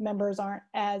members aren't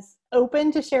as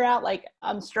open to share out, like,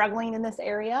 I'm struggling in this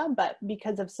area, but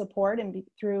because of support and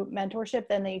through mentorship,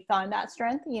 then they find that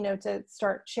strength, you know, to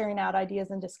start sharing out ideas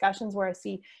and discussions where I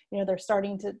see, you know, they're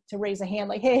starting to raise a hand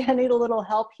like, hey, I need a little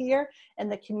help here.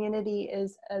 And the community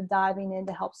is diving in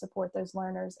to help support those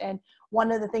learners. And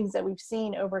one of the things that we've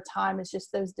seen over time is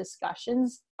just those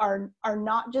discussions are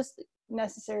not just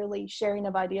necessarily sharing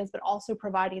of ideas, but also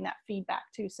providing that feedback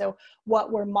too. So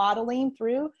what we're modeling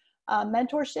through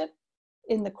mentorship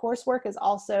in the coursework is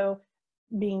also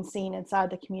being seen inside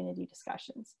the community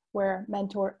discussions, where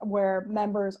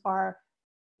members are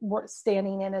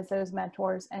standing in as those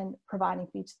mentors and providing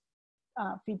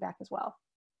feedback as well.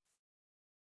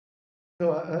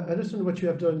 No, I understand what you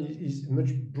have done is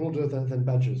much broader than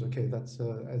badges. Okay, that's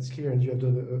clear, and you have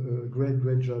done a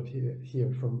great job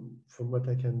here from what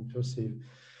I can perceive.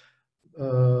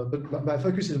 But my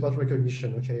focus is about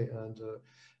recognition. Okay,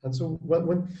 and so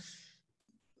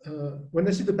when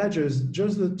I see the badges,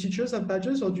 just the teachers have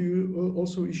badges, or do you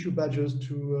also issue badges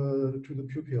to the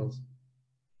pupils?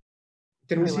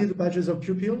 Can we see the badges of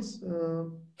pupils?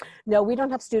 No, we don't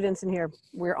have students in here.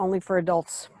 We're only for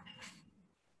adults.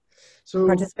 So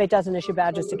Participate doesn't issue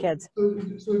badges to kids.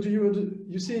 So do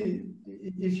you see,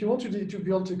 if you want to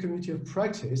build a community of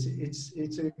practice,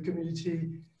 it's a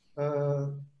community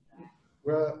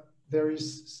where there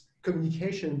is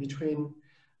communication between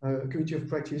a community of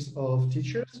practice of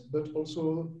teachers, but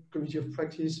also community of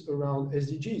practice around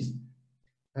SDGs.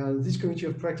 And this community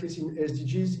of practice in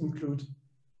SDGs include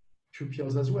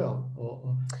pupils as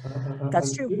well.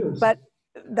 That's true, students. but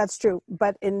that's true.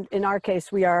 But in our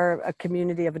case, we are a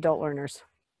community of adult learners.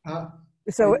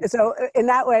 So in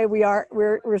that way,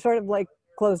 we're sort of like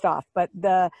closed off. But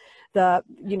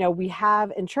you know, we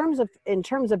have in terms of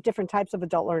different types of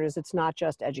adult learners, it's not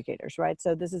just educators, right?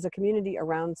 So this is a community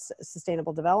around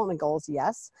sustainable development goals,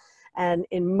 yes. And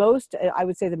in most, I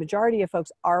would say the majority of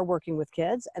folks are working with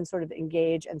kids and sort of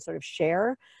engage and sort of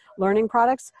share learning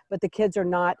products, but the kids are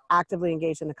not actively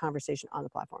engaged in the conversation on the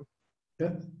platform. Yeah,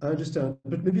 I understand.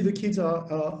 But maybe the kids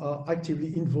are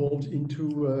actively involved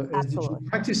into SDG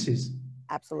practices.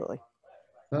 Absolutely.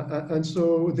 And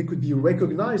so they could be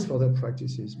recognized for their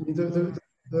practices. I mean,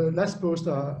 the last post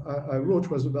I wrote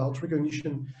was about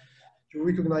recognition, to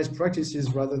recognize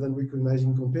practices rather than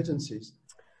recognizing competencies.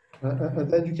 And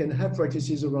then you can have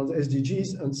practices around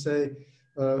SDGs and say,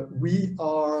 we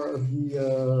are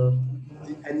the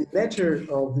animator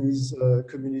of these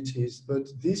communities, but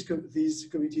these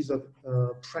communities of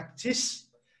practice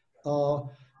are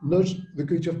not the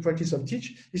community of practice of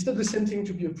teach. It's not the same thing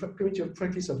to be a community of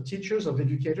practice of teachers, of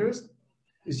educators.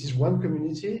 This is one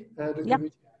community and a community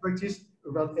of practice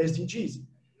around SDGs.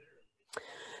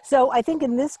 So I think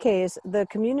in this case, the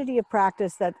community of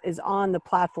practice that is on the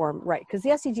platform, right? Because the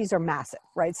SDGs are massive,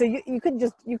 right? So you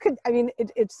could, I mean,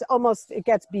 it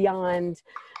gets beyond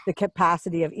the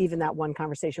capacity of even that one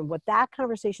conversation. What that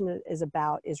conversation is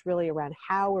about is really around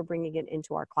how we're bringing it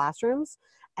into our classrooms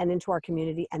and into our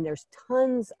community. And there's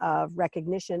tons of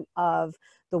recognition of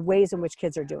the ways in which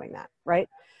kids are doing that, right?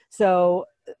 So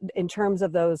in terms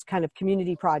of those kind of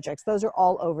community projects, those are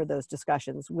all over those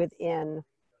discussions within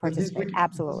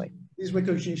absolutely. These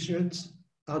recognitions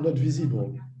are not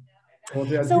visible. Or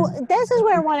they are so this is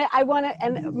where I want to,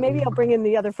 and maybe I'll bring in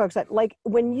the other folks that, like,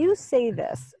 when you say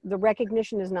this, the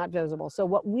recognition is not visible. So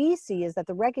what we see is that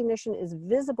the recognition is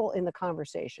visible in the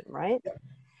conversation, right? Yeah.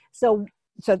 So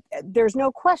there's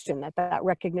no question that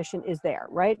recognition is there,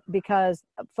 right? Because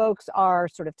folks are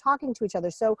sort of talking to each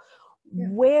other. So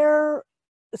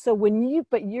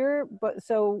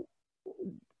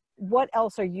what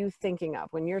else are you thinking of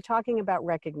when you're talking about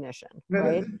recognition, Well,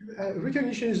 right?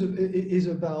 recognition is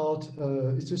about,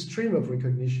 it's a stream of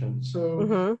recognition. So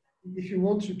Mm-hmm. if you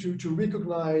want to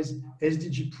recognize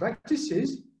SDG practices,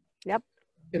 Yep.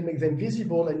 you can make them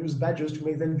visible and use badges to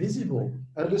make them visible.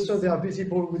 I understand they are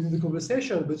visible within the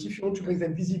conversation, but if you want to make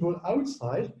them visible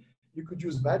outside, you could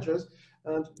use badges.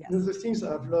 And one of the things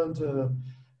I've learned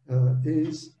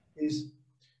is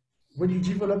when you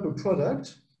develop a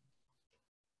product,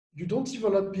 you don't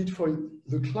develop it for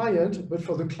the client, but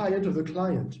for the client of the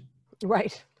client.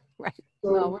 Right. Right.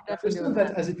 So Well, we're I definitely doing understand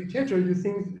that. that as educator, you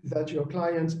think that your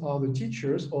clients are the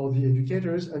teachers or the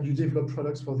educators, and you develop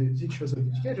products for the teachers and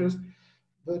educators,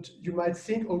 but you might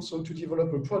think also to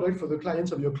develop a product for the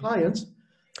clients of your clients.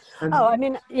 And Oh, I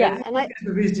mean, yeah, and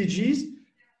the SDGs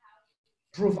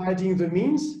providing the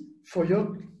means for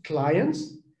your clients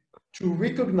to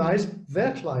recognize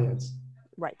their clients.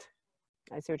 right.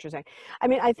 I see what you're saying. I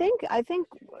mean, I think,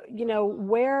 you know,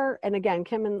 where, and again,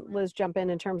 Kim and Liz jump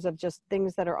in terms of just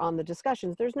things that are on the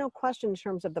discussions. There's no question in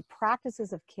terms of the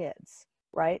practices of kids,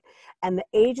 right? And the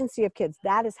agency of kids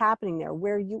that is happening there.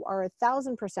 Where you are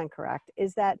 1000% correct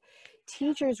is that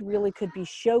teachers really could be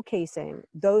showcasing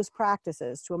those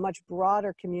practices to a much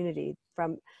broader community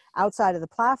from outside of the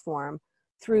platform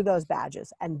through those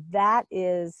badges. And that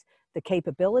is, the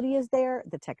capability is there,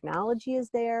 the technology is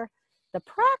there. The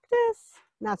practice,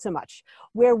 not so much.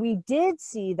 Where we did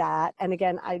see that, and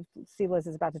again, I see Liz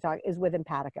is about to talk, is with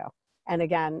Empatico. And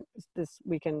again, this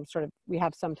we can sort of, we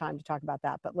have some time to talk about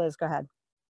that, but Liz, go ahead.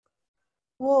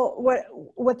 Well,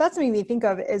 what that's making me think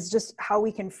of is just how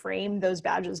we can frame those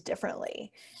badges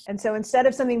differently. And so instead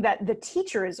of something that the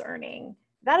teacher is earning,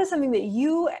 that is something that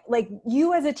you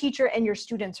as a teacher and your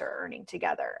students are earning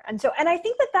together. And so, and I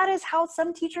think that is how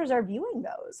some teachers are viewing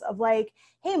those, of like,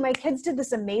 hey, my kids did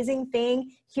this amazing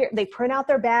thing here. They print out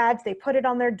their badge, they put it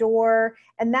on their door.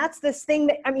 And that's this thing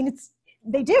that, I mean,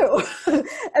 they do.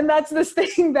 And that's this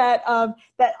thing that,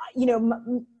 you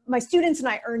know, my students and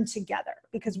I earned together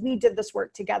because we did this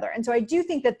work together. And so I do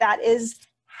think that is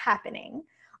happening.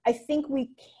 I think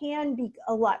we can be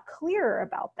a lot clearer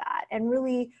about that and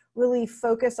really, really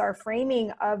focus our framing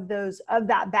of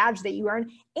that badge that you earn.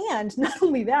 And not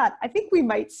only that, I think we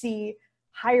might see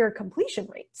higher completion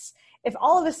rates. If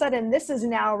all of a sudden this is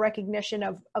now recognition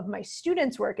of my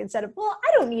students' work instead of, well,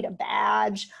 I don't need a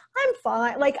badge, I'm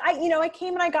fine. Like I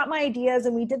came and I got my ideas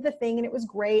and we did the thing and it was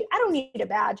great. I don't need a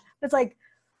badge. But it's like,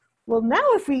 well, now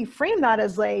if we frame that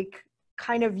as like,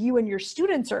 kind of you and your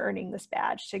students are earning this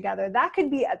badge together, that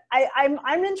could be,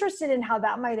 I'm interested in how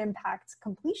that might impact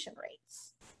completion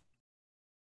rates.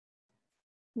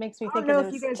 Makes me think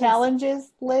of those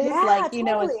challenges, Liz, yeah, like, you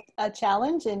totally. know, a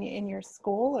challenge in your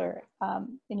school or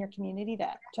in your community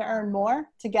to earn more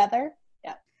together.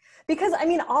 Yeah. Because I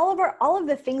mean, all of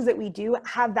the things that we do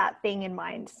have that thing in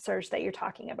mind, Serge, that you're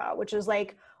talking about, which is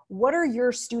like, what are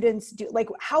your students do? Like,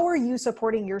 how are you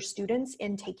supporting your students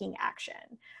in taking action?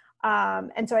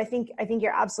 And so I think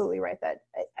you're absolutely right that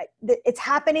it's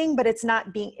happening, but it's not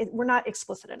we're not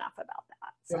explicit enough about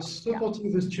that. So, you're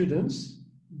supporting the students,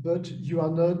 but you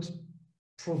are not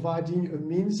providing a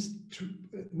means to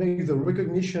make the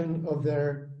recognition of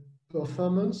their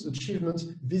performance, achievements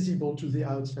visible to the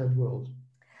outside world.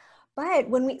 But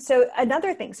so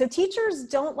another thing, so teachers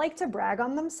don't like to brag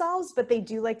on themselves, but they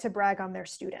do like to brag on their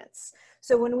students.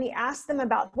 So when we ask them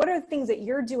about what are the things that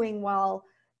you're doing well,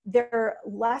 they're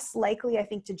less likely, I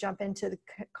think, to jump into the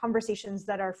conversations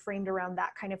that are framed around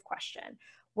that kind of question,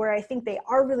 where I think they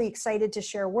are really excited to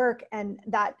share work. And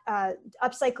that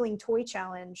upcycling toy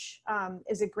challenge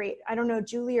is a great, I don't know,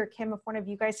 Julie or Kim, if one of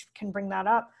you guys can bring that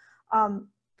up.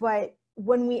 But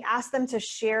when we asked them to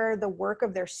share the work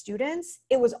of their students,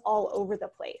 it was all over the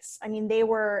place. I mean, they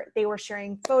were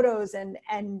sharing photos and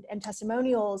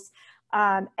testimonials.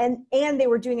 And they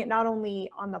were doing it not only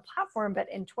on the platform, but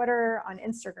in Twitter, on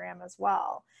Instagram as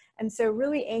well. And so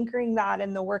really anchoring that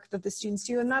in the work that the students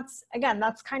do. And that's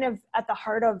kind of at the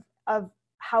heart of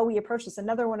how we approach this.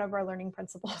 Another one of our learning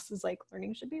principles is like,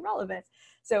 learning should be relevant.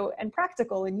 So, and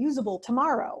practical and usable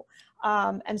tomorrow.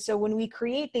 And so when we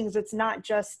create things, it's not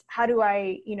just how do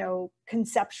I,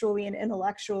 conceptually and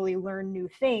intellectually learn new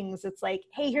things. It's like,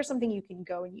 hey, here's something you can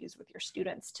go and use with your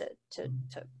students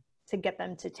to get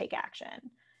them to take action.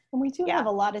 And we do have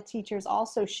a lot of teachers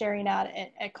also sharing out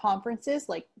at conferences,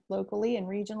 like locally and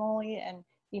regionally, and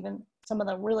even some of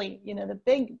the really, the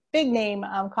big name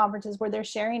conferences where they're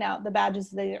sharing out the badges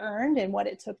they earned and what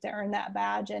it took to earn that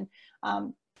badge, and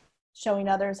showing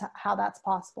others how that's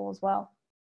possible as well.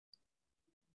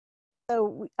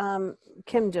 So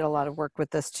Kim did a lot of work with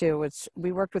this too, which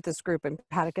we worked with this group in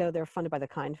Patago. They're funded by the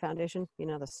Keane Foundation, you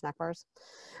know, the snack bars.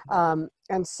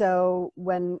 And so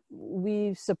when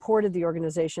we supported the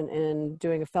organization in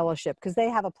doing a fellowship, because they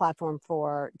have a platform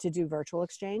to do virtual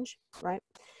exchange, right?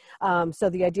 So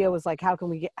the idea was like, how can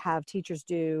we have teachers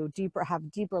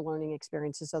have deeper learning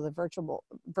experiences? So the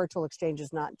virtual exchange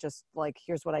is not just like,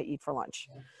 here's what I eat for lunch,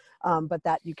 but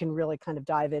that you can really kind of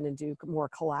dive in and do more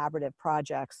collaborative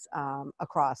projects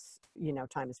across, you know,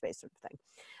 time and space sort of thing.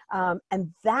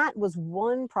 And that was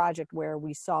one project where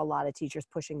we saw a lot of teachers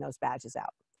pushing those badges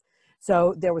out.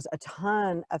 So there was a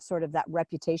ton of sort of that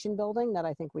reputation building that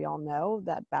I think we all know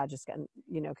that badges can,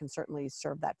 you know, can certainly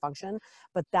serve that function.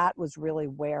 But that was really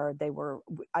where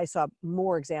I saw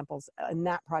more examples in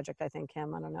that project, I think,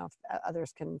 Kim, I don't know if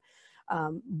others can,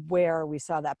 where we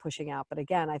saw that pushing out. But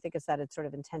again, I think it's sort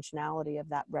of intentionality of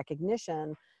that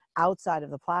recognition outside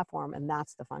of the platform, and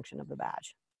that's the function of the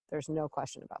badge. There's no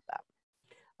question about that.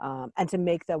 And to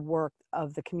make the work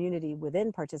of the community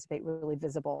within Participate really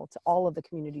visible to all of the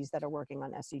communities that are working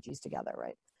on SDGs together,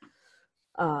 right?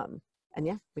 And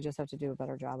yeah, we just have to do a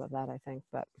better job of that, I think,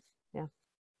 but yeah.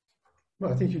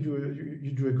 Well, I think you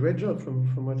do a great job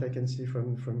from what I can see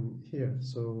from here.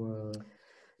 So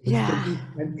yeah, you can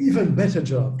do an even better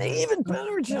job. An even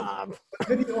better job.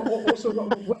 Maybe also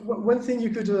one thing you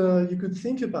could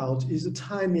think about is the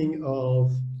timing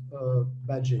of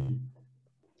badging.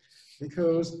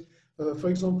 Because, for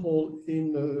example,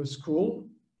 in a school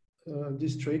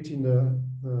district in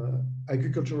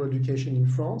agricultural education in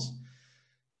France,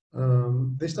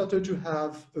 they started to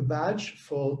have a badge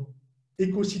for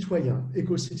éco-citoyen,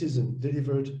 eco-citizen,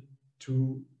 delivered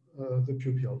to the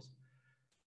pupils.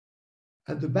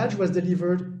 And the badge was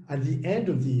delivered at the end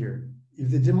of the year if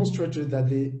they demonstrated that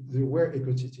they were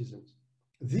eco-citizens.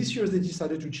 This year, they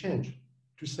decided to change,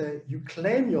 to say, you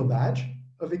claim your badge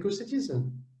of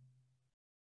eco-citizen.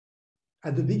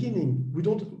 At the beginning, we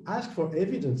don't ask for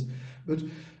evidence, but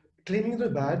claiming the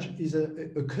badge is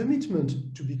a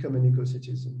commitment to become an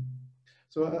eco-citizen.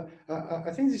 So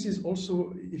I think this is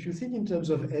also, if you think in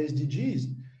terms of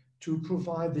SDGs, to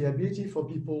provide the ability for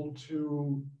people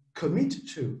to commit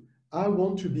to, I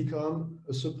want to become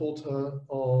a supporter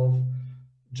of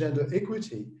gender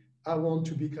equity. I want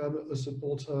to become a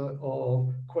supporter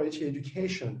of quality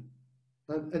education.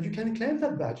 And you can claim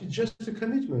that badge, it's just a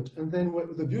commitment. And then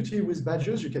the beauty with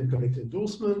badges, you can collect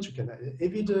endorsements, you can add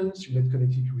evidence, you can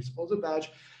connect it with other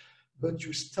badge, but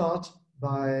you start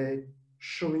by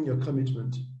showing your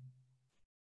commitment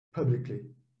publicly.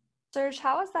 Serge,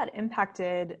 how has that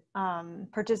impacted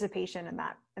participation in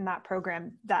that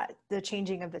program, that the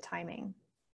changing of the timing?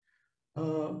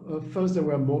 First, there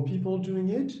were more people doing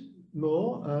it,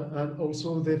 and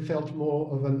also they felt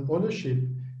more of an ownership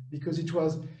because it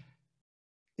was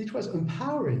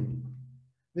empowering,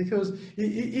 because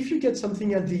if you get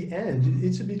something at the end,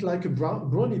 it's a bit like a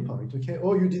brownie point. Okay,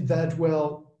 oh, you did that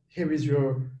well. Here is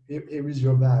your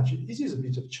badge. It is a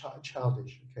bit of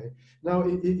childish. Okay, now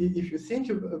if you think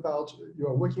about you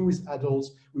are working with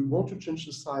adults, we want to change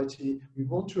society, we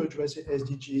want to address the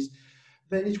SDGs,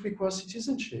 then it requires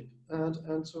citizenship.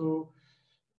 And so,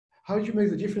 how do you make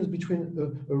the difference between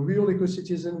a real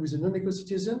eco-citizen with a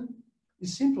non-eco-citizen?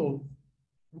 It's simple.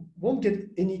 Won't get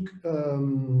any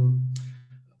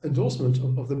endorsement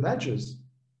of the badges.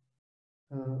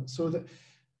 So that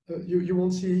you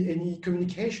won't see any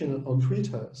communication on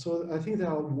Twitter. So I think there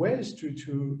are ways to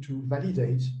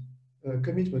validate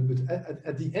commitment, but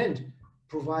at the end,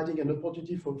 providing an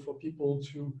opportunity for people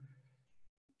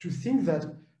to think that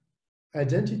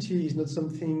identity is not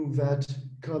something that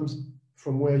comes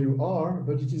from where you are,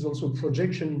 but it is also a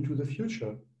projection into the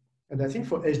future. And I think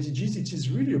for SDGs, it is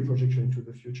really a projection into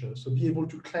the future. So be able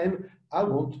to claim,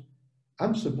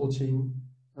 I'm supporting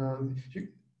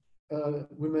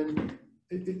women.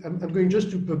 I'm going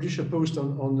just to publish a post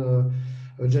on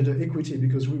gender equity,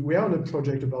 because we are on a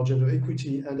project about gender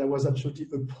equity, and I was absolutely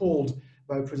appalled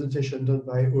by a presentation done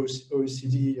by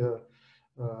OECD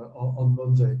on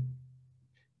Monday.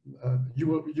 You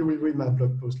will read my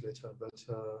blog post later, but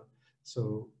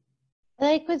so.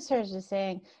 I like what Serge is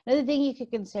saying. Another thing you could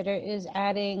consider is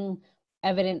adding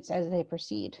evidence as they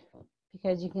proceed,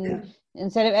 because you can,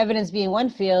 instead of evidence being one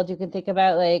field, you can think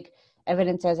about like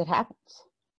evidence as it happens,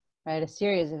 right? A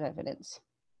series of evidence.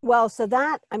 Well, so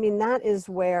that is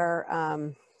where,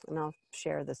 and I'll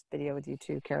share this video with you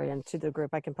too, Carrie, and to the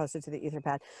group. I can post it to the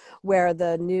Etherpad, where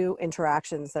the new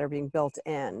interactions that are being built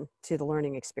in to the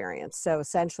learning experience. So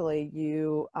essentially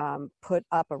you put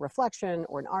up a reflection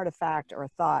or an artifact or a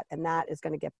thought, and that is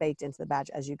going to get baked into the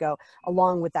badge as you go,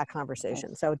 along with that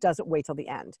conversation. So it doesn't wait till the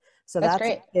end. So that's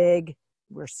great. big.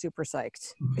 we're super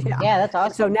psyched. Yeah, that's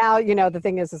awesome. So now, you know, the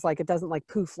thing is like, it doesn't like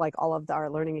poof, like all of our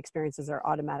learning experiences are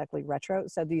automatically retro.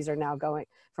 So these are now going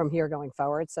from here going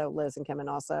forward. So Liz and Kim and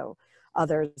also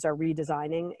others are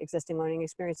redesigning existing learning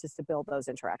experiences to build those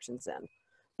interactions in.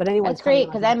 But anyone That's great,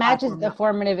 because that matches platform, the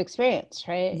formative experience,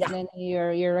 right? Yeah. And then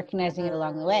you're recognizing it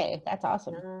along the way. That's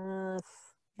awesome.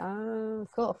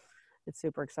 Cool. It's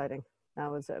super exciting. That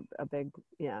was a big,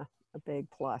 yeah, a big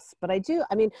plus. But I think,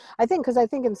 because I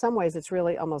think in some ways it's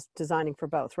really almost designing for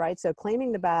both, right? So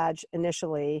claiming the badge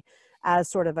initially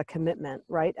as sort of a commitment,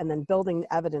 right? And then building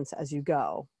evidence as you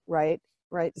go, right?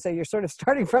 Right. So you're sort of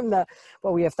starting from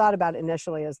what we have thought about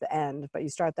initially as the end, but you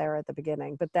start there at the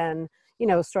beginning. But then, you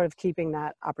know, sort of keeping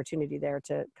that opportunity there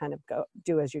to kind of go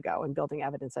do as you go and building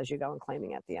evidence as you go and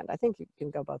claiming at the end. I think you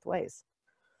can go both ways.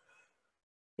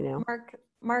 You know,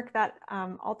 Mark, that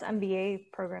Alt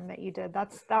MBA program that you did,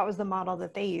 that was the model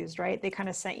that they used, right? They kind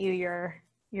of sent you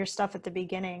your stuff at the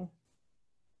beginning,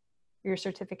 your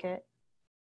certificate.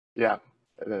 Yeah,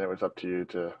 and then it was up to you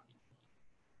to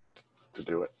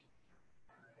do it.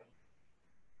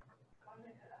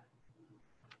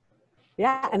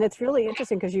 yeah, and it's really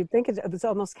interesting because you'd think it's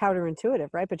almost counterintuitive,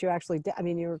 right? But you actually,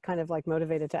 you were kind of like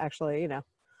motivated to actually, you know,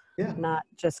 Yeah. not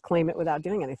just claim it without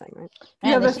doing anything, right?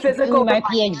 Yeah, the physical my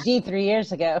PhD 3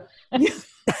 years ago.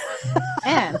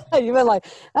 Man, You've been like,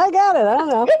 I got it. I don't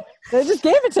know. They just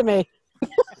gave it to me.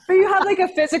 But you had like a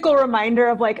physical reminder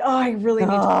of like, oh, I really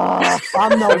need to.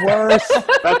 I'm the worst.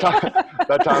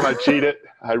 That time I cheated.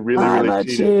 I really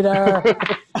cheated. I'm a cheater.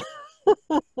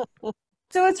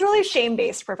 So it's really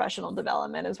shame-based professional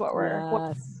development is what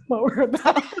we're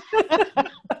about.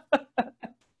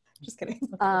 Just kidding.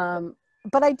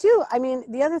 But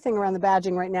the other thing around the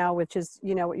badging right now, which is,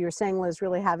 you know, what you were saying, Liz,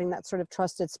 really having that sort of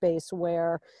trusted space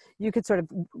where you could sort of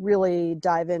really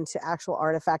dive into actual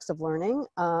artifacts of learning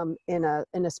in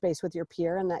a space with your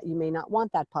peer, and that you may not want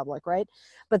that public, right?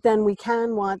 But then we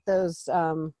can want those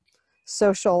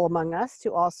social among us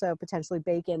to also potentially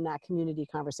bake in that community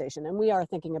conversation. And we are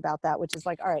thinking about that, which is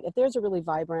like, all right, if there's a really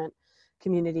vibrant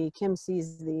community, Kim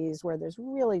sees these where there's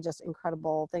really just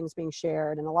incredible things being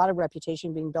shared and a lot of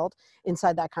reputation being built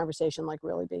inside that conversation, like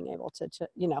really being able to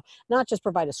you know, not just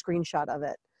provide a screenshot of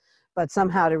it, but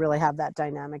somehow to really have that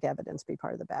dynamic evidence be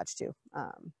part of the badge too.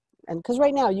 And because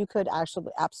right now you could actually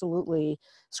absolutely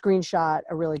screenshot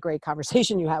a really great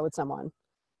conversation you had with someone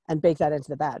and bake that into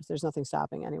the badge. There's nothing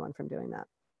stopping anyone from doing that.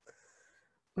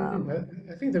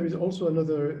 I think there is also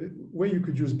another way you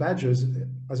could use badges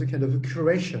as a kind of a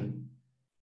curation.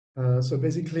 So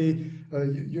basically,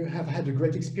 you have had a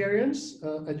great experience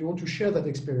and you want to share that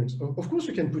experience. Of course,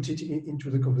 you can put it into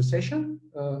the conversation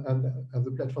and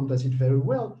the platform does it very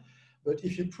well. But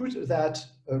if you put that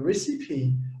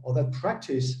recipe or that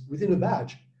practice within a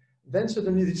badge, then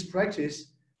suddenly this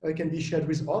practice can be shared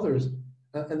with others.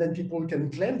 And then people can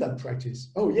claim that practice.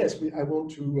 Oh yes, I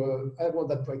want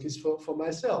that practice for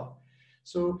myself.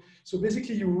 So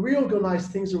basically, you reorganize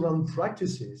things around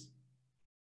practices.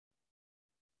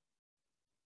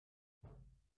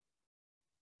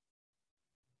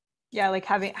 Yeah, like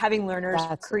having learners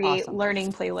That's create awesome.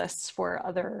 learning playlists for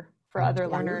other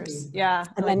learners. Yeah,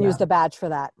 And then use the badge for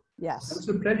that. Yes. That's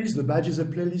a playlist. The badge is a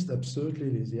playlist. Absolutely,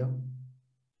 Liz. Yeah.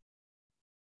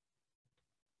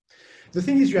 The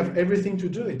thing is, you have everything to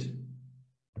do it.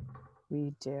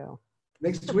 We do.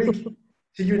 Next week.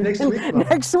 See you next week. Mark.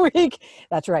 Next week.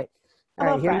 That's right. All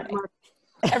right. Here, Mark.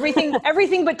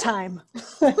 Everything but time.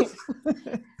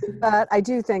 But I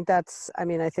do think I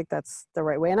think that's the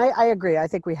right way. And I agree. I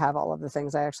think we have all of the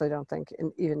things. I actually don't think,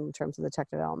 even in terms of the tech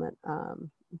development,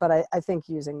 but I think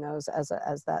using those as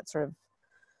that sort of,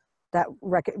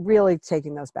 really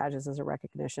taking those badges as a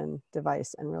recognition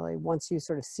device, and really once you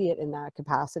sort of see it in that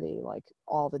capacity, like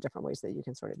all the different ways that you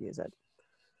can sort of use it.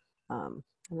 I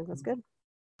think that's good.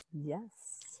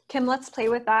 Yes. Kim, let's play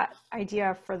with that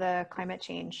idea for the climate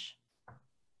change.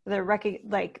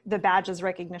 The badges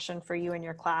recognition for you and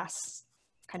your class,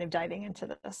 kind of diving into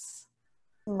this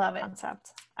Love it.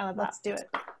 concept. I love Let's that. do it.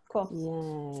 Yay.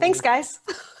 Cool. Thanks, guys.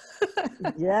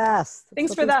 Yes.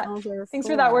 Thanks for that. Thanks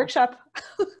for that workshop.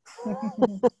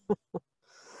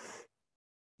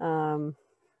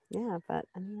 Yeah, but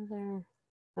another,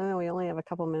 I don't know, we only have a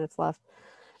couple minutes left.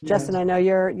 Yes. Justin, I know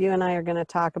you and I are going to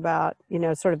talk about, you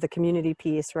know, sort of the community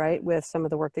piece, right? With some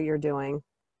of the work that you're doing,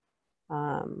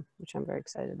 which I'm very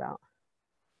excited about.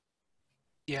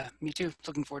 Yeah, me too.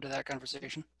 Looking forward to that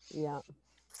conversation. Yeah.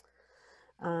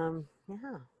 Yeah.